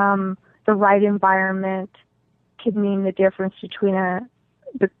in the right environment could mean the difference between a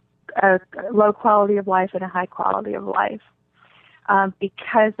low quality of life and a high quality of life.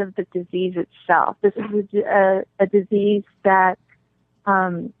 Because of the disease itself. This is a disease that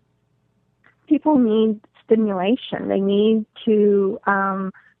people need stimulation. They need to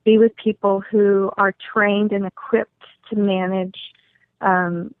be with people who are trained and equipped to manage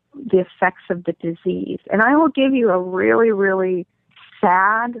the effects of the disease. And I will give you a really, really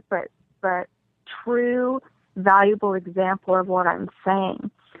sad but true, valuable example of what I'm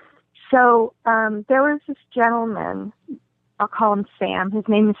saying. So there was this gentleman, I'll call him Sam. His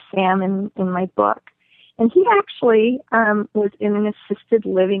name is Sam in my book. And he actually was in an assisted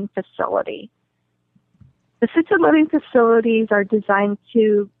living facility. Assisted living facilities are designed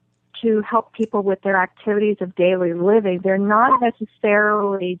to help people with their activities of daily living. They're not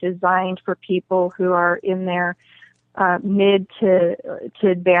necessarily designed for people who are in their mid to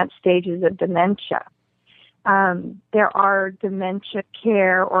advanced stages of dementia. There are dementia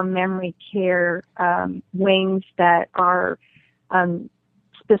care or memory care wings that are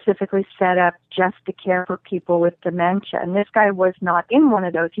specifically set up just to care for people with dementia. And this guy was not in one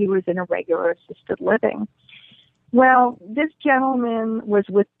of those. He was in a regular assisted living. Well, this gentleman was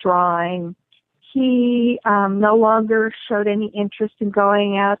withdrawing. He no longer showed any interest in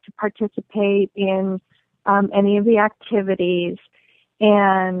going out to participate in any of the activities.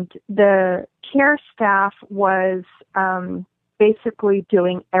 And the care staff was basically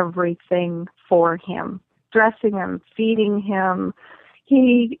doing everything for him, dressing him, feeding him.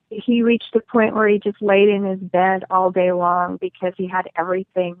 He reached the point where he just laid in his bed all day long because he had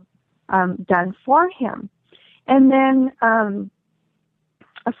everything done for him. And then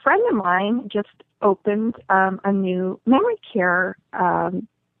a friend of mine just opened a new memory care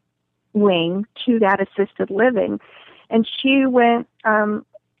wing to that assisted living. And she went to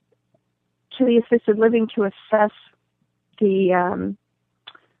the assisted living to assess the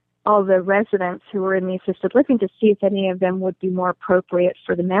all the residents who were in the assisted living to see if any of them would be more appropriate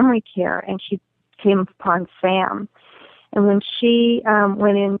for the memory care. And she came upon Sam. And when she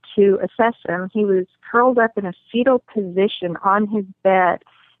went in to assess him, he was curled up in a fetal position on his bed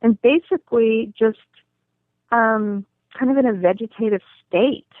and basically just kind of in a vegetative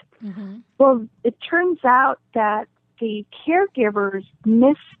state. Mm-hmm. Well, it turns out that the caregivers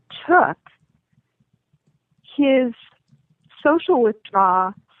mistook his social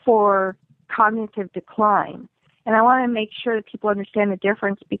withdrawal for cognitive decline. And I want to make sure that people understand the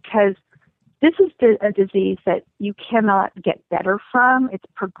difference, because this is a disease that you cannot get better from. It's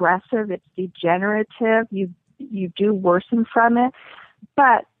progressive. It's degenerative. You do worsen from it.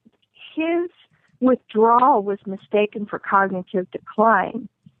 But his withdrawal was mistaken for cognitive decline,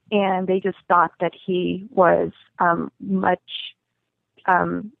 and they just thought that he was much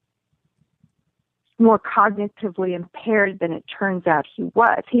more cognitively impaired than it turns out he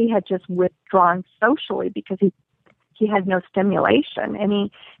was. He had just withdrawn socially because he had no stimulation, and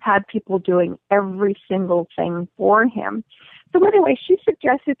he had people doing every single thing for him. So anyway, she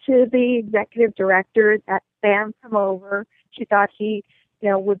suggested to the executive director that Sam come over. She thought he,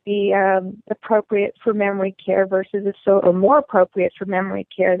 would be appropriate for memory care versus or more appropriate for memory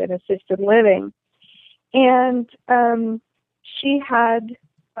care than assisted living. And she had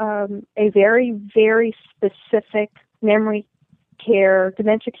a very, very specific memory care,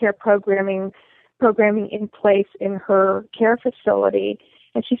 dementia care programming in place in her care facility,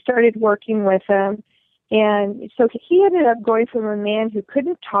 and she started working with him. And so he ended up going from a man who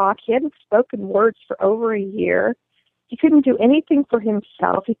couldn't talk, he hadn't spoken words for over a year, he couldn't do anything for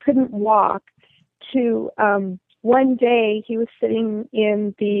himself, he couldn't walk, to one day he was sitting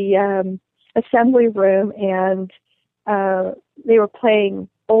in the assembly room, and they were playing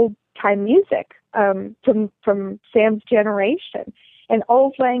old time music from Sam's generation. And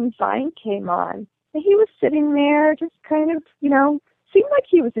Old Lang Syne came on. And he was sitting there just kind of, seemed like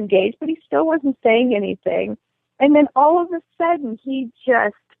he was engaged, but he still wasn't saying anything. And then all of a sudden, he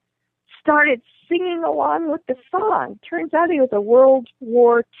just started singing along with the song. Turns out he was a World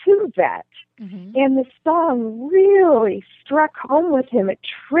War II vet. Mm-hmm. And the song really struck home with him. It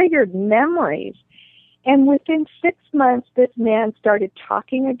triggered memories. And within 6 months, this man started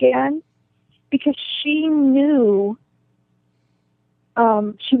talking again because she knew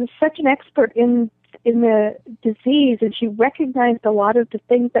she was such an expert in the disease, and she recognized a lot of the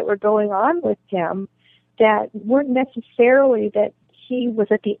things that were going on with him that weren't necessarily that he was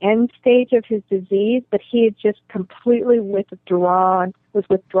at the end stage of his disease, but he had just completely was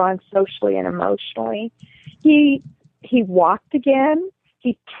withdrawn socially and emotionally. He walked again,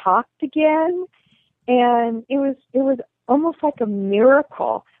 he talked again, and it was almost like a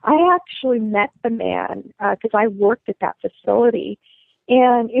miracle. I actually met the man because I worked at that facility,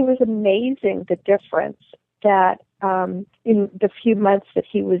 and it was amazing the difference that in the few months that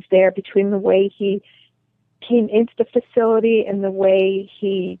he was there between the way he came into the facility and the way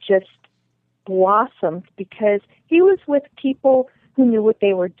he just blossomed, because he was with people who knew what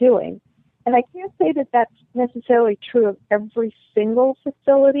they were doing. And I can't say that that's necessarily true of every single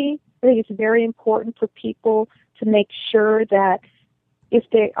facility. I think it's very important for people to make sure that if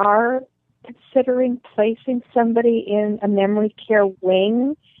they are considering placing somebody in a memory care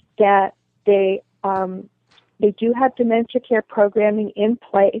wing, that they do have dementia care programming in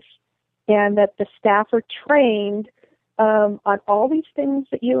place, and that the staff are trained on all these things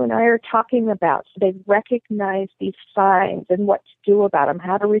that you and I are talking about. So they recognize these signs and what to do about them,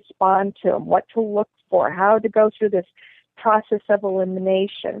 how to respond to them, what to look for, how to go through this process of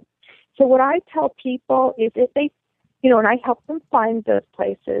elimination. So what I tell people is if they, and I help them find those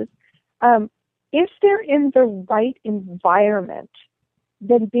places, if they're in the right environment,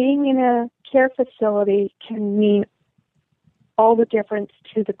 then being in a care facility can mean all the difference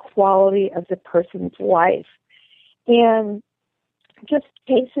to the quality of the person's life. And just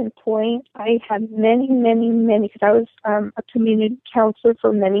case in point, I had many, because I was a community counselor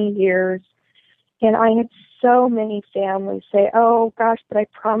for many years, and I had so many families say, oh gosh, but I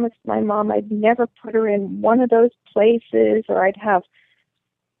promised my mom I'd never put her in one of those places, or I'd have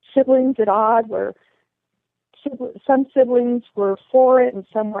siblings at odds where some siblings were for it and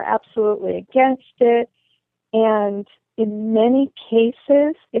some were absolutely against it. And in many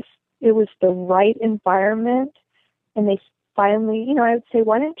cases, if it was the right environment and they finally, I would say,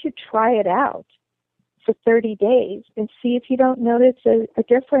 why don't you try it out for 30 days and see if you don't notice a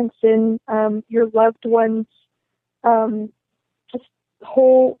difference in your loved one's just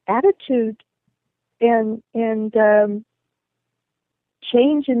whole attitude and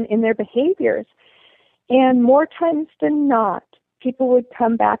change in their behaviors. And more times than not, people would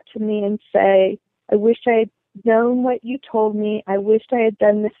come back to me and say, I wish I had known what you told me. I wished I had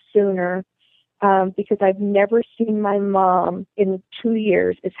done this sooner because I've never seen my mom in 2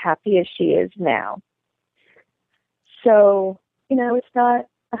 years as happy as she is now. So, it's not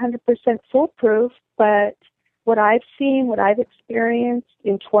 100% foolproof, but what I've seen, what I've experienced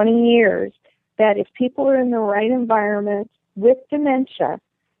in 20 years, that if people are in the right environment with dementia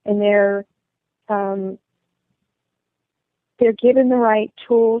and they're given the right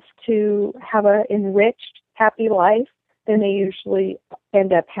tools to have an enriched, happy life, then they usually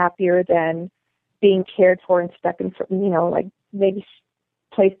end up happier than being cared for and stuck in front, like maybe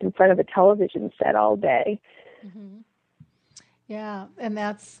placed in front of a television set all day. Mm-hmm. Yeah, and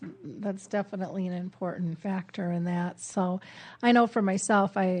that's definitely an important factor in that. So I know for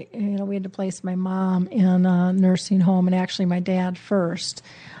myself, we had to place my mom in a nursing home, and actually my dad first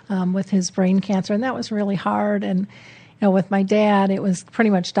with his brain cancer, and that was really hard. And with my dad, it was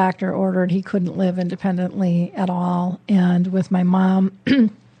pretty much doctor ordered. He couldn't live independently at all. And with my mom,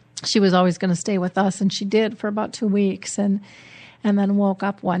 she was always going to stay with us, and she did for about 2 weeks, and then woke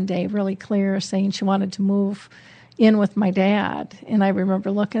up one day really clear saying she wanted to move in with my dad. And I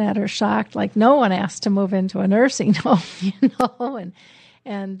remember looking at her shocked, like, no one asked to move into a nursing home,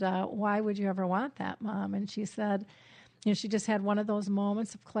 and why would you ever want that, Mom? And she said, she just had one of those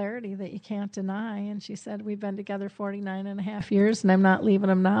moments of clarity that you can't deny. And she said, we've been together 49 and a half years, and I'm not leaving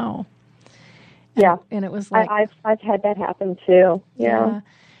him now. And it was like, I've had that happen too. Yeah.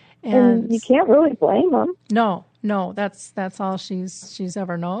 And you can't really blame them. No, that's all she's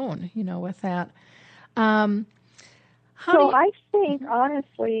ever known, with that. I think,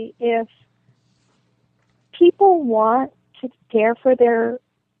 honestly, if people want to care for their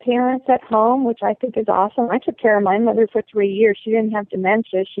parents at home, which I think is awesome. I took care of my mother for 3 years. She didn't have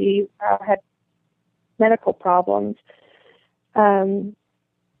dementia. She had medical problems. I'm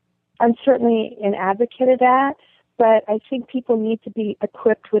certainly an advocate of that, but I think people need to be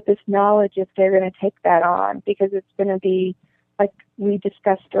equipped with this knowledge if they're going to take that on, because it's going to be, like we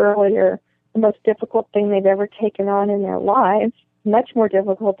discussed earlier, the most difficult thing they've ever taken on in their lives, much more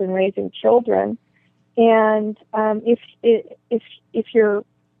difficult than raising children. And if you're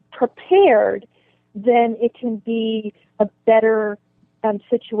prepared, then it can be a better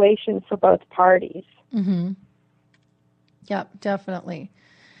situation for both parties. Mm-hmm. Yep, definitely.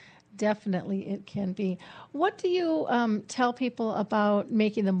 Definitely it can be. What do you tell people about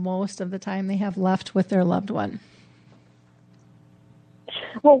making the most of the time they have left with their loved one?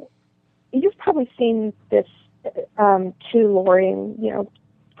 Well, you've probably seen this too, Lori, and,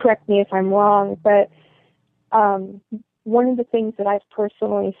 correct me if I'm wrong, but one of the things that I've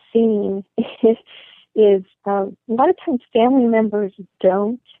personally seen is a lot of times family members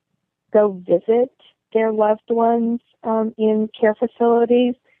don't go visit their loved ones in care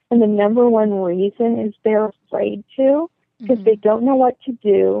facilities, and the number one reason is they're afraid to, because they don't know what to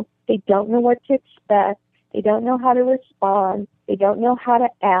do, they don't know what to expect, they don't know how to respond, they don't know how to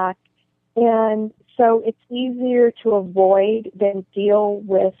act, and so it's easier to avoid than deal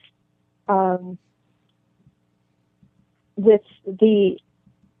with the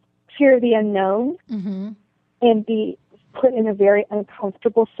fear of the unknown and be put in a very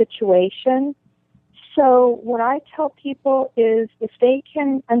uncomfortable situation. So what I tell people is if they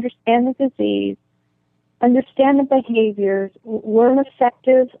can understand the disease, understand the behaviors, learn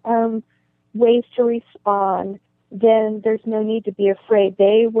effective ways to respond, then there's no need to be afraid.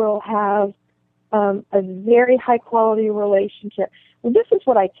 They will have a very high-quality relationship. Well, this is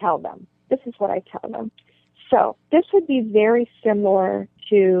what I tell them. So this would be very similar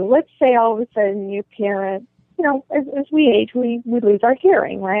to, let's say all of a sudden you parent, as we age, we lose our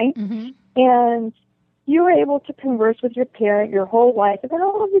hearing, right? And you were able to converse with your parent your whole life, and then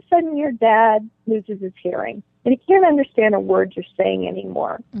all of a sudden your dad loses his hearing, and he can't understand a word you're saying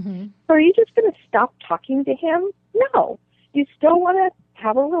anymore. So are you just going to stop talking to him? No. You still want to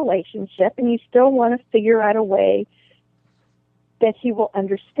have a relationship, and you still want to figure out a way that he will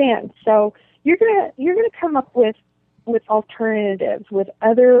understand. So you're gonna come up with alternatives, with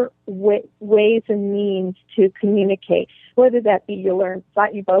other ways and means to communicate. Whether that be you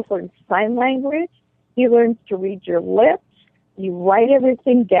both learn sign language, you learn to read your lips, you write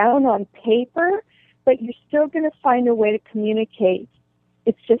everything down on paper, but you're still going to find a way to communicate.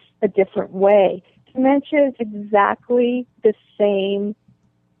 It's just a different way. Dementia is exactly the same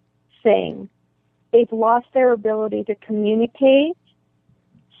thing. They've lost their ability to communicate,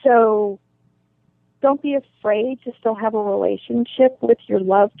 so don't be afraid to still have a relationship with your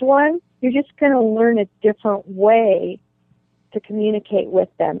loved one. You're just going to learn a different way to communicate with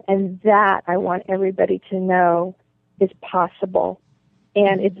them. And that, I want everybody to know, is possible.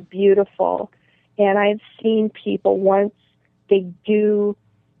 And it's beautiful. And I've seen people, once they're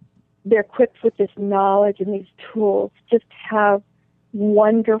equipped with this knowledge and these tools, just have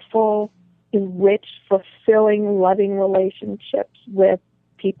wonderful, enriched, fulfilling, loving relationships with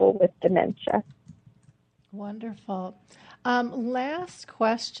people with dementia. Wonderful. Last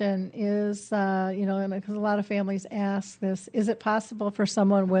question is, because a lot of families ask this, is it possible for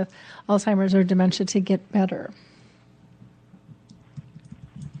someone with Alzheimer's or dementia to get better?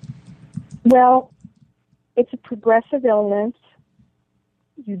 Well, it's a progressive illness.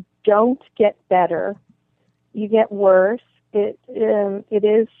 You don't get better. You get worse. It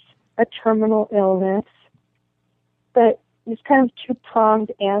is a terminal illness. But there's kind of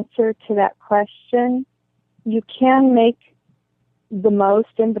two-pronged answer to that question. You can make the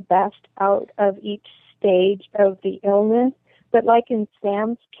most and the best out of each stage of the illness. But like in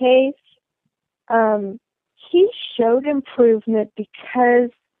Sam's case, he showed improvement because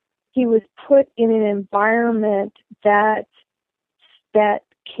he was put in an environment that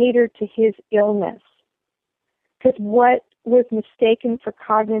catered to his illness. Because what was mistaken for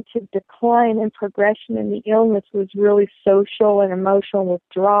cognitive decline and progression in the illness was really social and emotional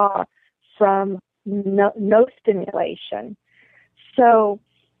withdrawal from no stimulation. So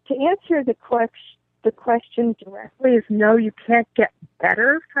to answer the question directly is no, you can't get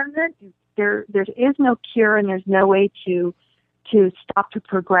better from it. There is no cure, and there's no way to stop the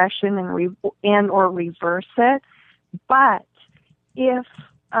progression or reverse it. But if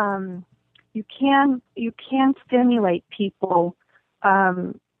you can stimulate people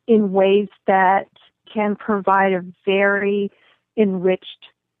in ways that can provide a very enriched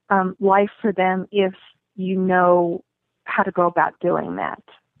life for them if you know how to go about doing that.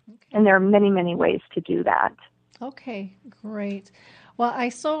 And there are many, many ways to do that. Okay, great. Well, I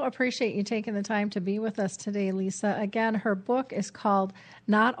so appreciate you taking the time to be with us today, Lisa. Again, her book is called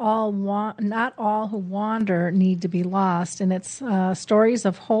Not All Who Wander Need to Be Lost, and it's stories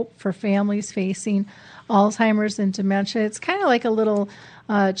of hope for families facing Alzheimer's and dementia. It's kind of like a little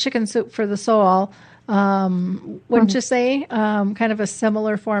chicken soup for the soul, wouldn't you say? Kind of a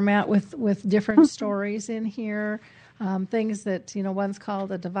similar format with different stories in here. Things that, one's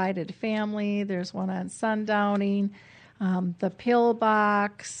called A Divided Family. There's one on sundowning. The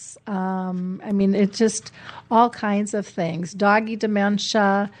pillbox. It's just all kinds of things. Doggy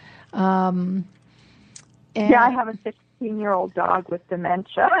dementia. And I have a 16-year-old dog with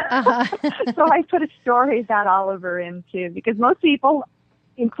dementia. So I put a story that Oliver into because most people,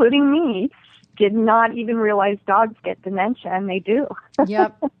 including me, did not even realize dogs get dementia, and they do.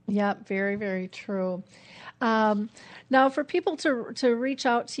 Yep. Very, very true. Now, for people to reach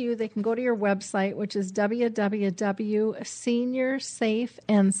out to you, they can go to your website, which is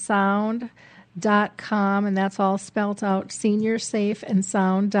www.seniorsafeandsound.com, and that's all spelled out,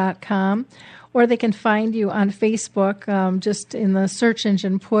 seniorsafeandsound.com. Or they can find you on Facebook, just in the search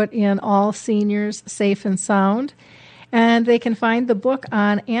engine, put in All Seniors Safe and Sound. And they can find the book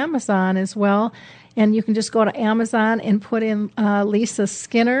on Amazon as well. And you can just go to Amazon and put in Lisa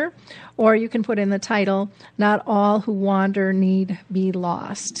Skinner, or you can put in the title, Not All Who Wander Need Be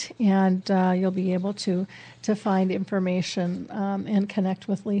Lost. And you'll be able to find information and connect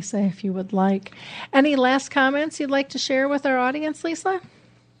with Lisa if you would like. Any last comments you'd like to share with our audience, Lisa?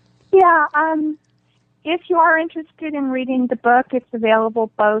 Yeah, if you are interested in reading the book, it's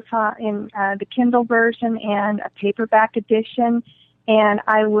available both in the Kindle version and a paperback edition. And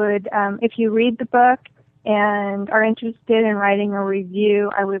I would, if you read the book and are interested in writing a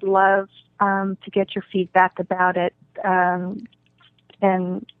review, I would love to get your feedback about it. And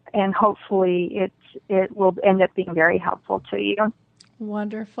hopefully it will end up being very helpful to you.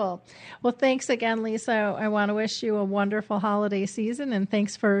 Wonderful. Well, thanks again, Lisa. I want to wish you a wonderful holiday season, and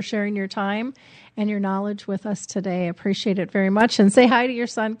thanks for sharing your time and your knowledge with us today. I appreciate it very much. And say hi to your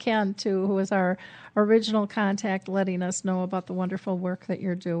son, Ken, too, who was our original contact, letting us know about the wonderful work that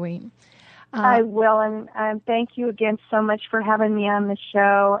you're doing. I will, and thank you again so much for having me on the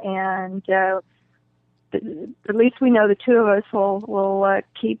show. And at least we know the two of us will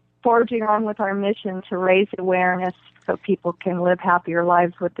keep forging on with our mission to raise awareness so people can live happier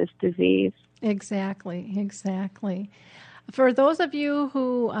lives with this disease. Exactly. For those of you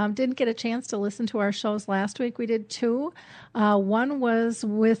who didn't get a chance to listen to our shows last week, we did two. One was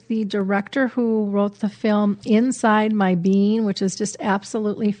with the director who wrote the film Inside My Being, which is just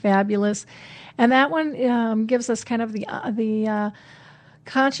absolutely fabulous. And that one gives us kind of the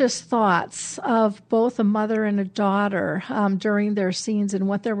conscious thoughts of both a mother and a daughter during their scenes and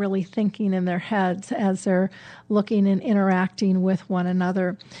what they're really thinking in their heads as they're looking and interacting with one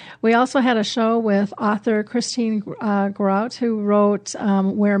another. We also had a show with author Christine Grout, who wrote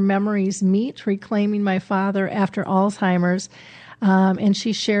Where Memories Meet, Reclaiming My Father After Alzheimer's, and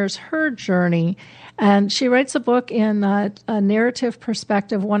she shares her journey. And she writes a book in a narrative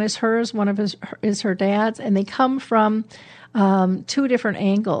perspective. One is hers, one is her dad's, and they come from two different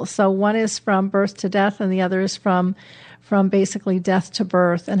angles. So one is from birth to death, and the other is from basically death to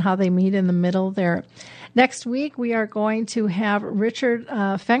birth, and how they meet in the middle there. Next week, we are going to have Richard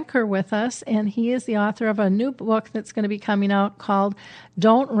Fenker with us, and he is the author of a new book that's going to be coming out called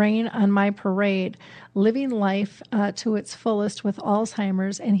Don't Rain on My Parade, Living Life to Its Fullest with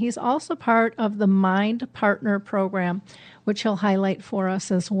Alzheimer's. And he's also part of the Mind Partner program, which he'll highlight for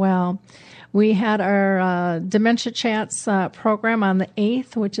us as well. We had our Dementia Chats program on the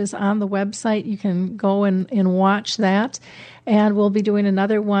 8th, which is on the website. You can go and watch that. And we'll be doing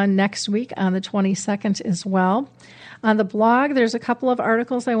another one next week on the 22nd as well. On the blog, there's a couple of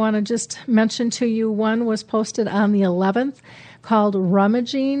articles I want to just mention to you. One was posted on the 11th called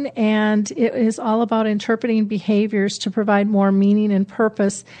Rummaging, and it is all about interpreting behaviors to provide more meaning and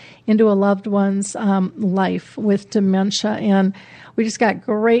purpose into a loved one's life with dementia. And we just got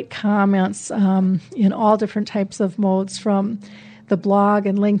great comments in all different types of modes from the blog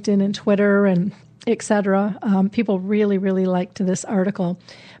and LinkedIn and Twitter and etc. People really, really liked this article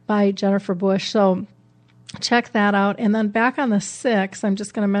by Jennifer Bush. So check that out. And then back on the 6th, I'm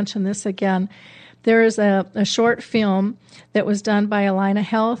just going to mention this again. There is a short film that was done by Alina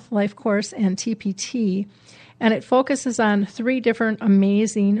Health, Life Course, and TPT, and it focuses on 3 different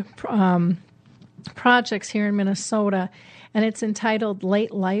amazing projects here in Minnesota, and it's entitled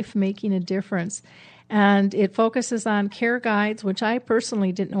Late Life Making a Difference. And it focuses on care guides, which I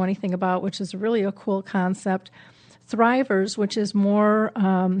personally didn't know anything about, which is really a cool concept, Thrivers, which is more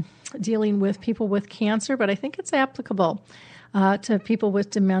dealing with people with cancer, but I think it's applicable to people with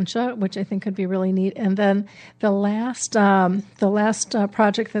dementia, which I think could be really neat. And then the last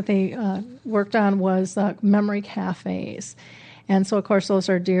project that they worked on was memory cafes. And so, of course, those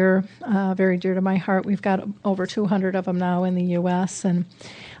are very dear to my heart. We've got over 200 of them now in the U.S., and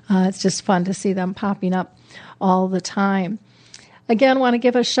it's just fun to see them popping up all the time. Again, want to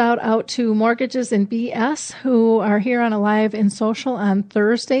give a shout out to Mortgages and BS, who are here on Alive and Social on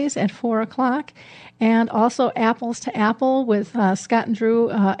Thursdays at 4 o'clock, and also Apples to Apple with Scott and Drew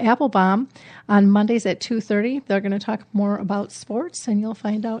Applebaum on Mondays at 2:30. They're going to talk more about sports, and you'll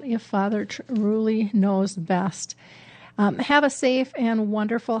find out if Father truly knows best. Have a safe and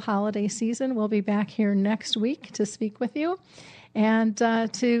wonderful holiday season. We'll be back here next week to speak with you and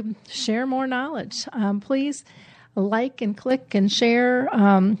to share more knowledge. Please like and click and share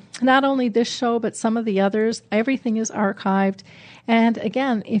not only this show, but some of the others. Everything is archived. And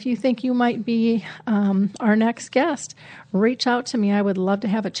again, if you think you might be our next guest, reach out to me. I would love to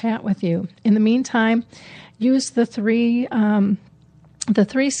have a chat with you. In the meantime, use the three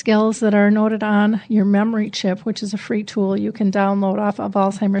skills that are noted on your memory chip, which is a free tool you can download off of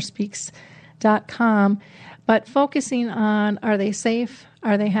alzheimerspeaks.com. But focusing on, are they safe?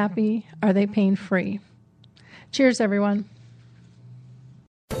 Are they happy? Are they pain-free? Cheers, everyone.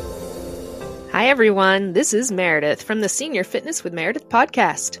 Hi, everyone. This is Meredith from the Senior Fitness with Meredith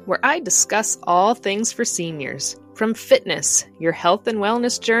podcast, where I discuss all things for seniors. From fitness, your health and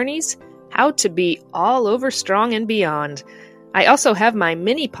wellness journeys, how to be all over strong and beyond. I also have my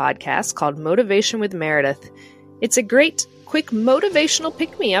mini podcast called Motivation with Meredith. It's a great, quick motivational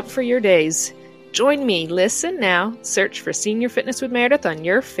pick-me-up for your days. Join me, listen now, search for Senior Fitness with Meredith on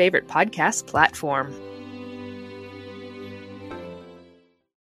your favorite podcast platform.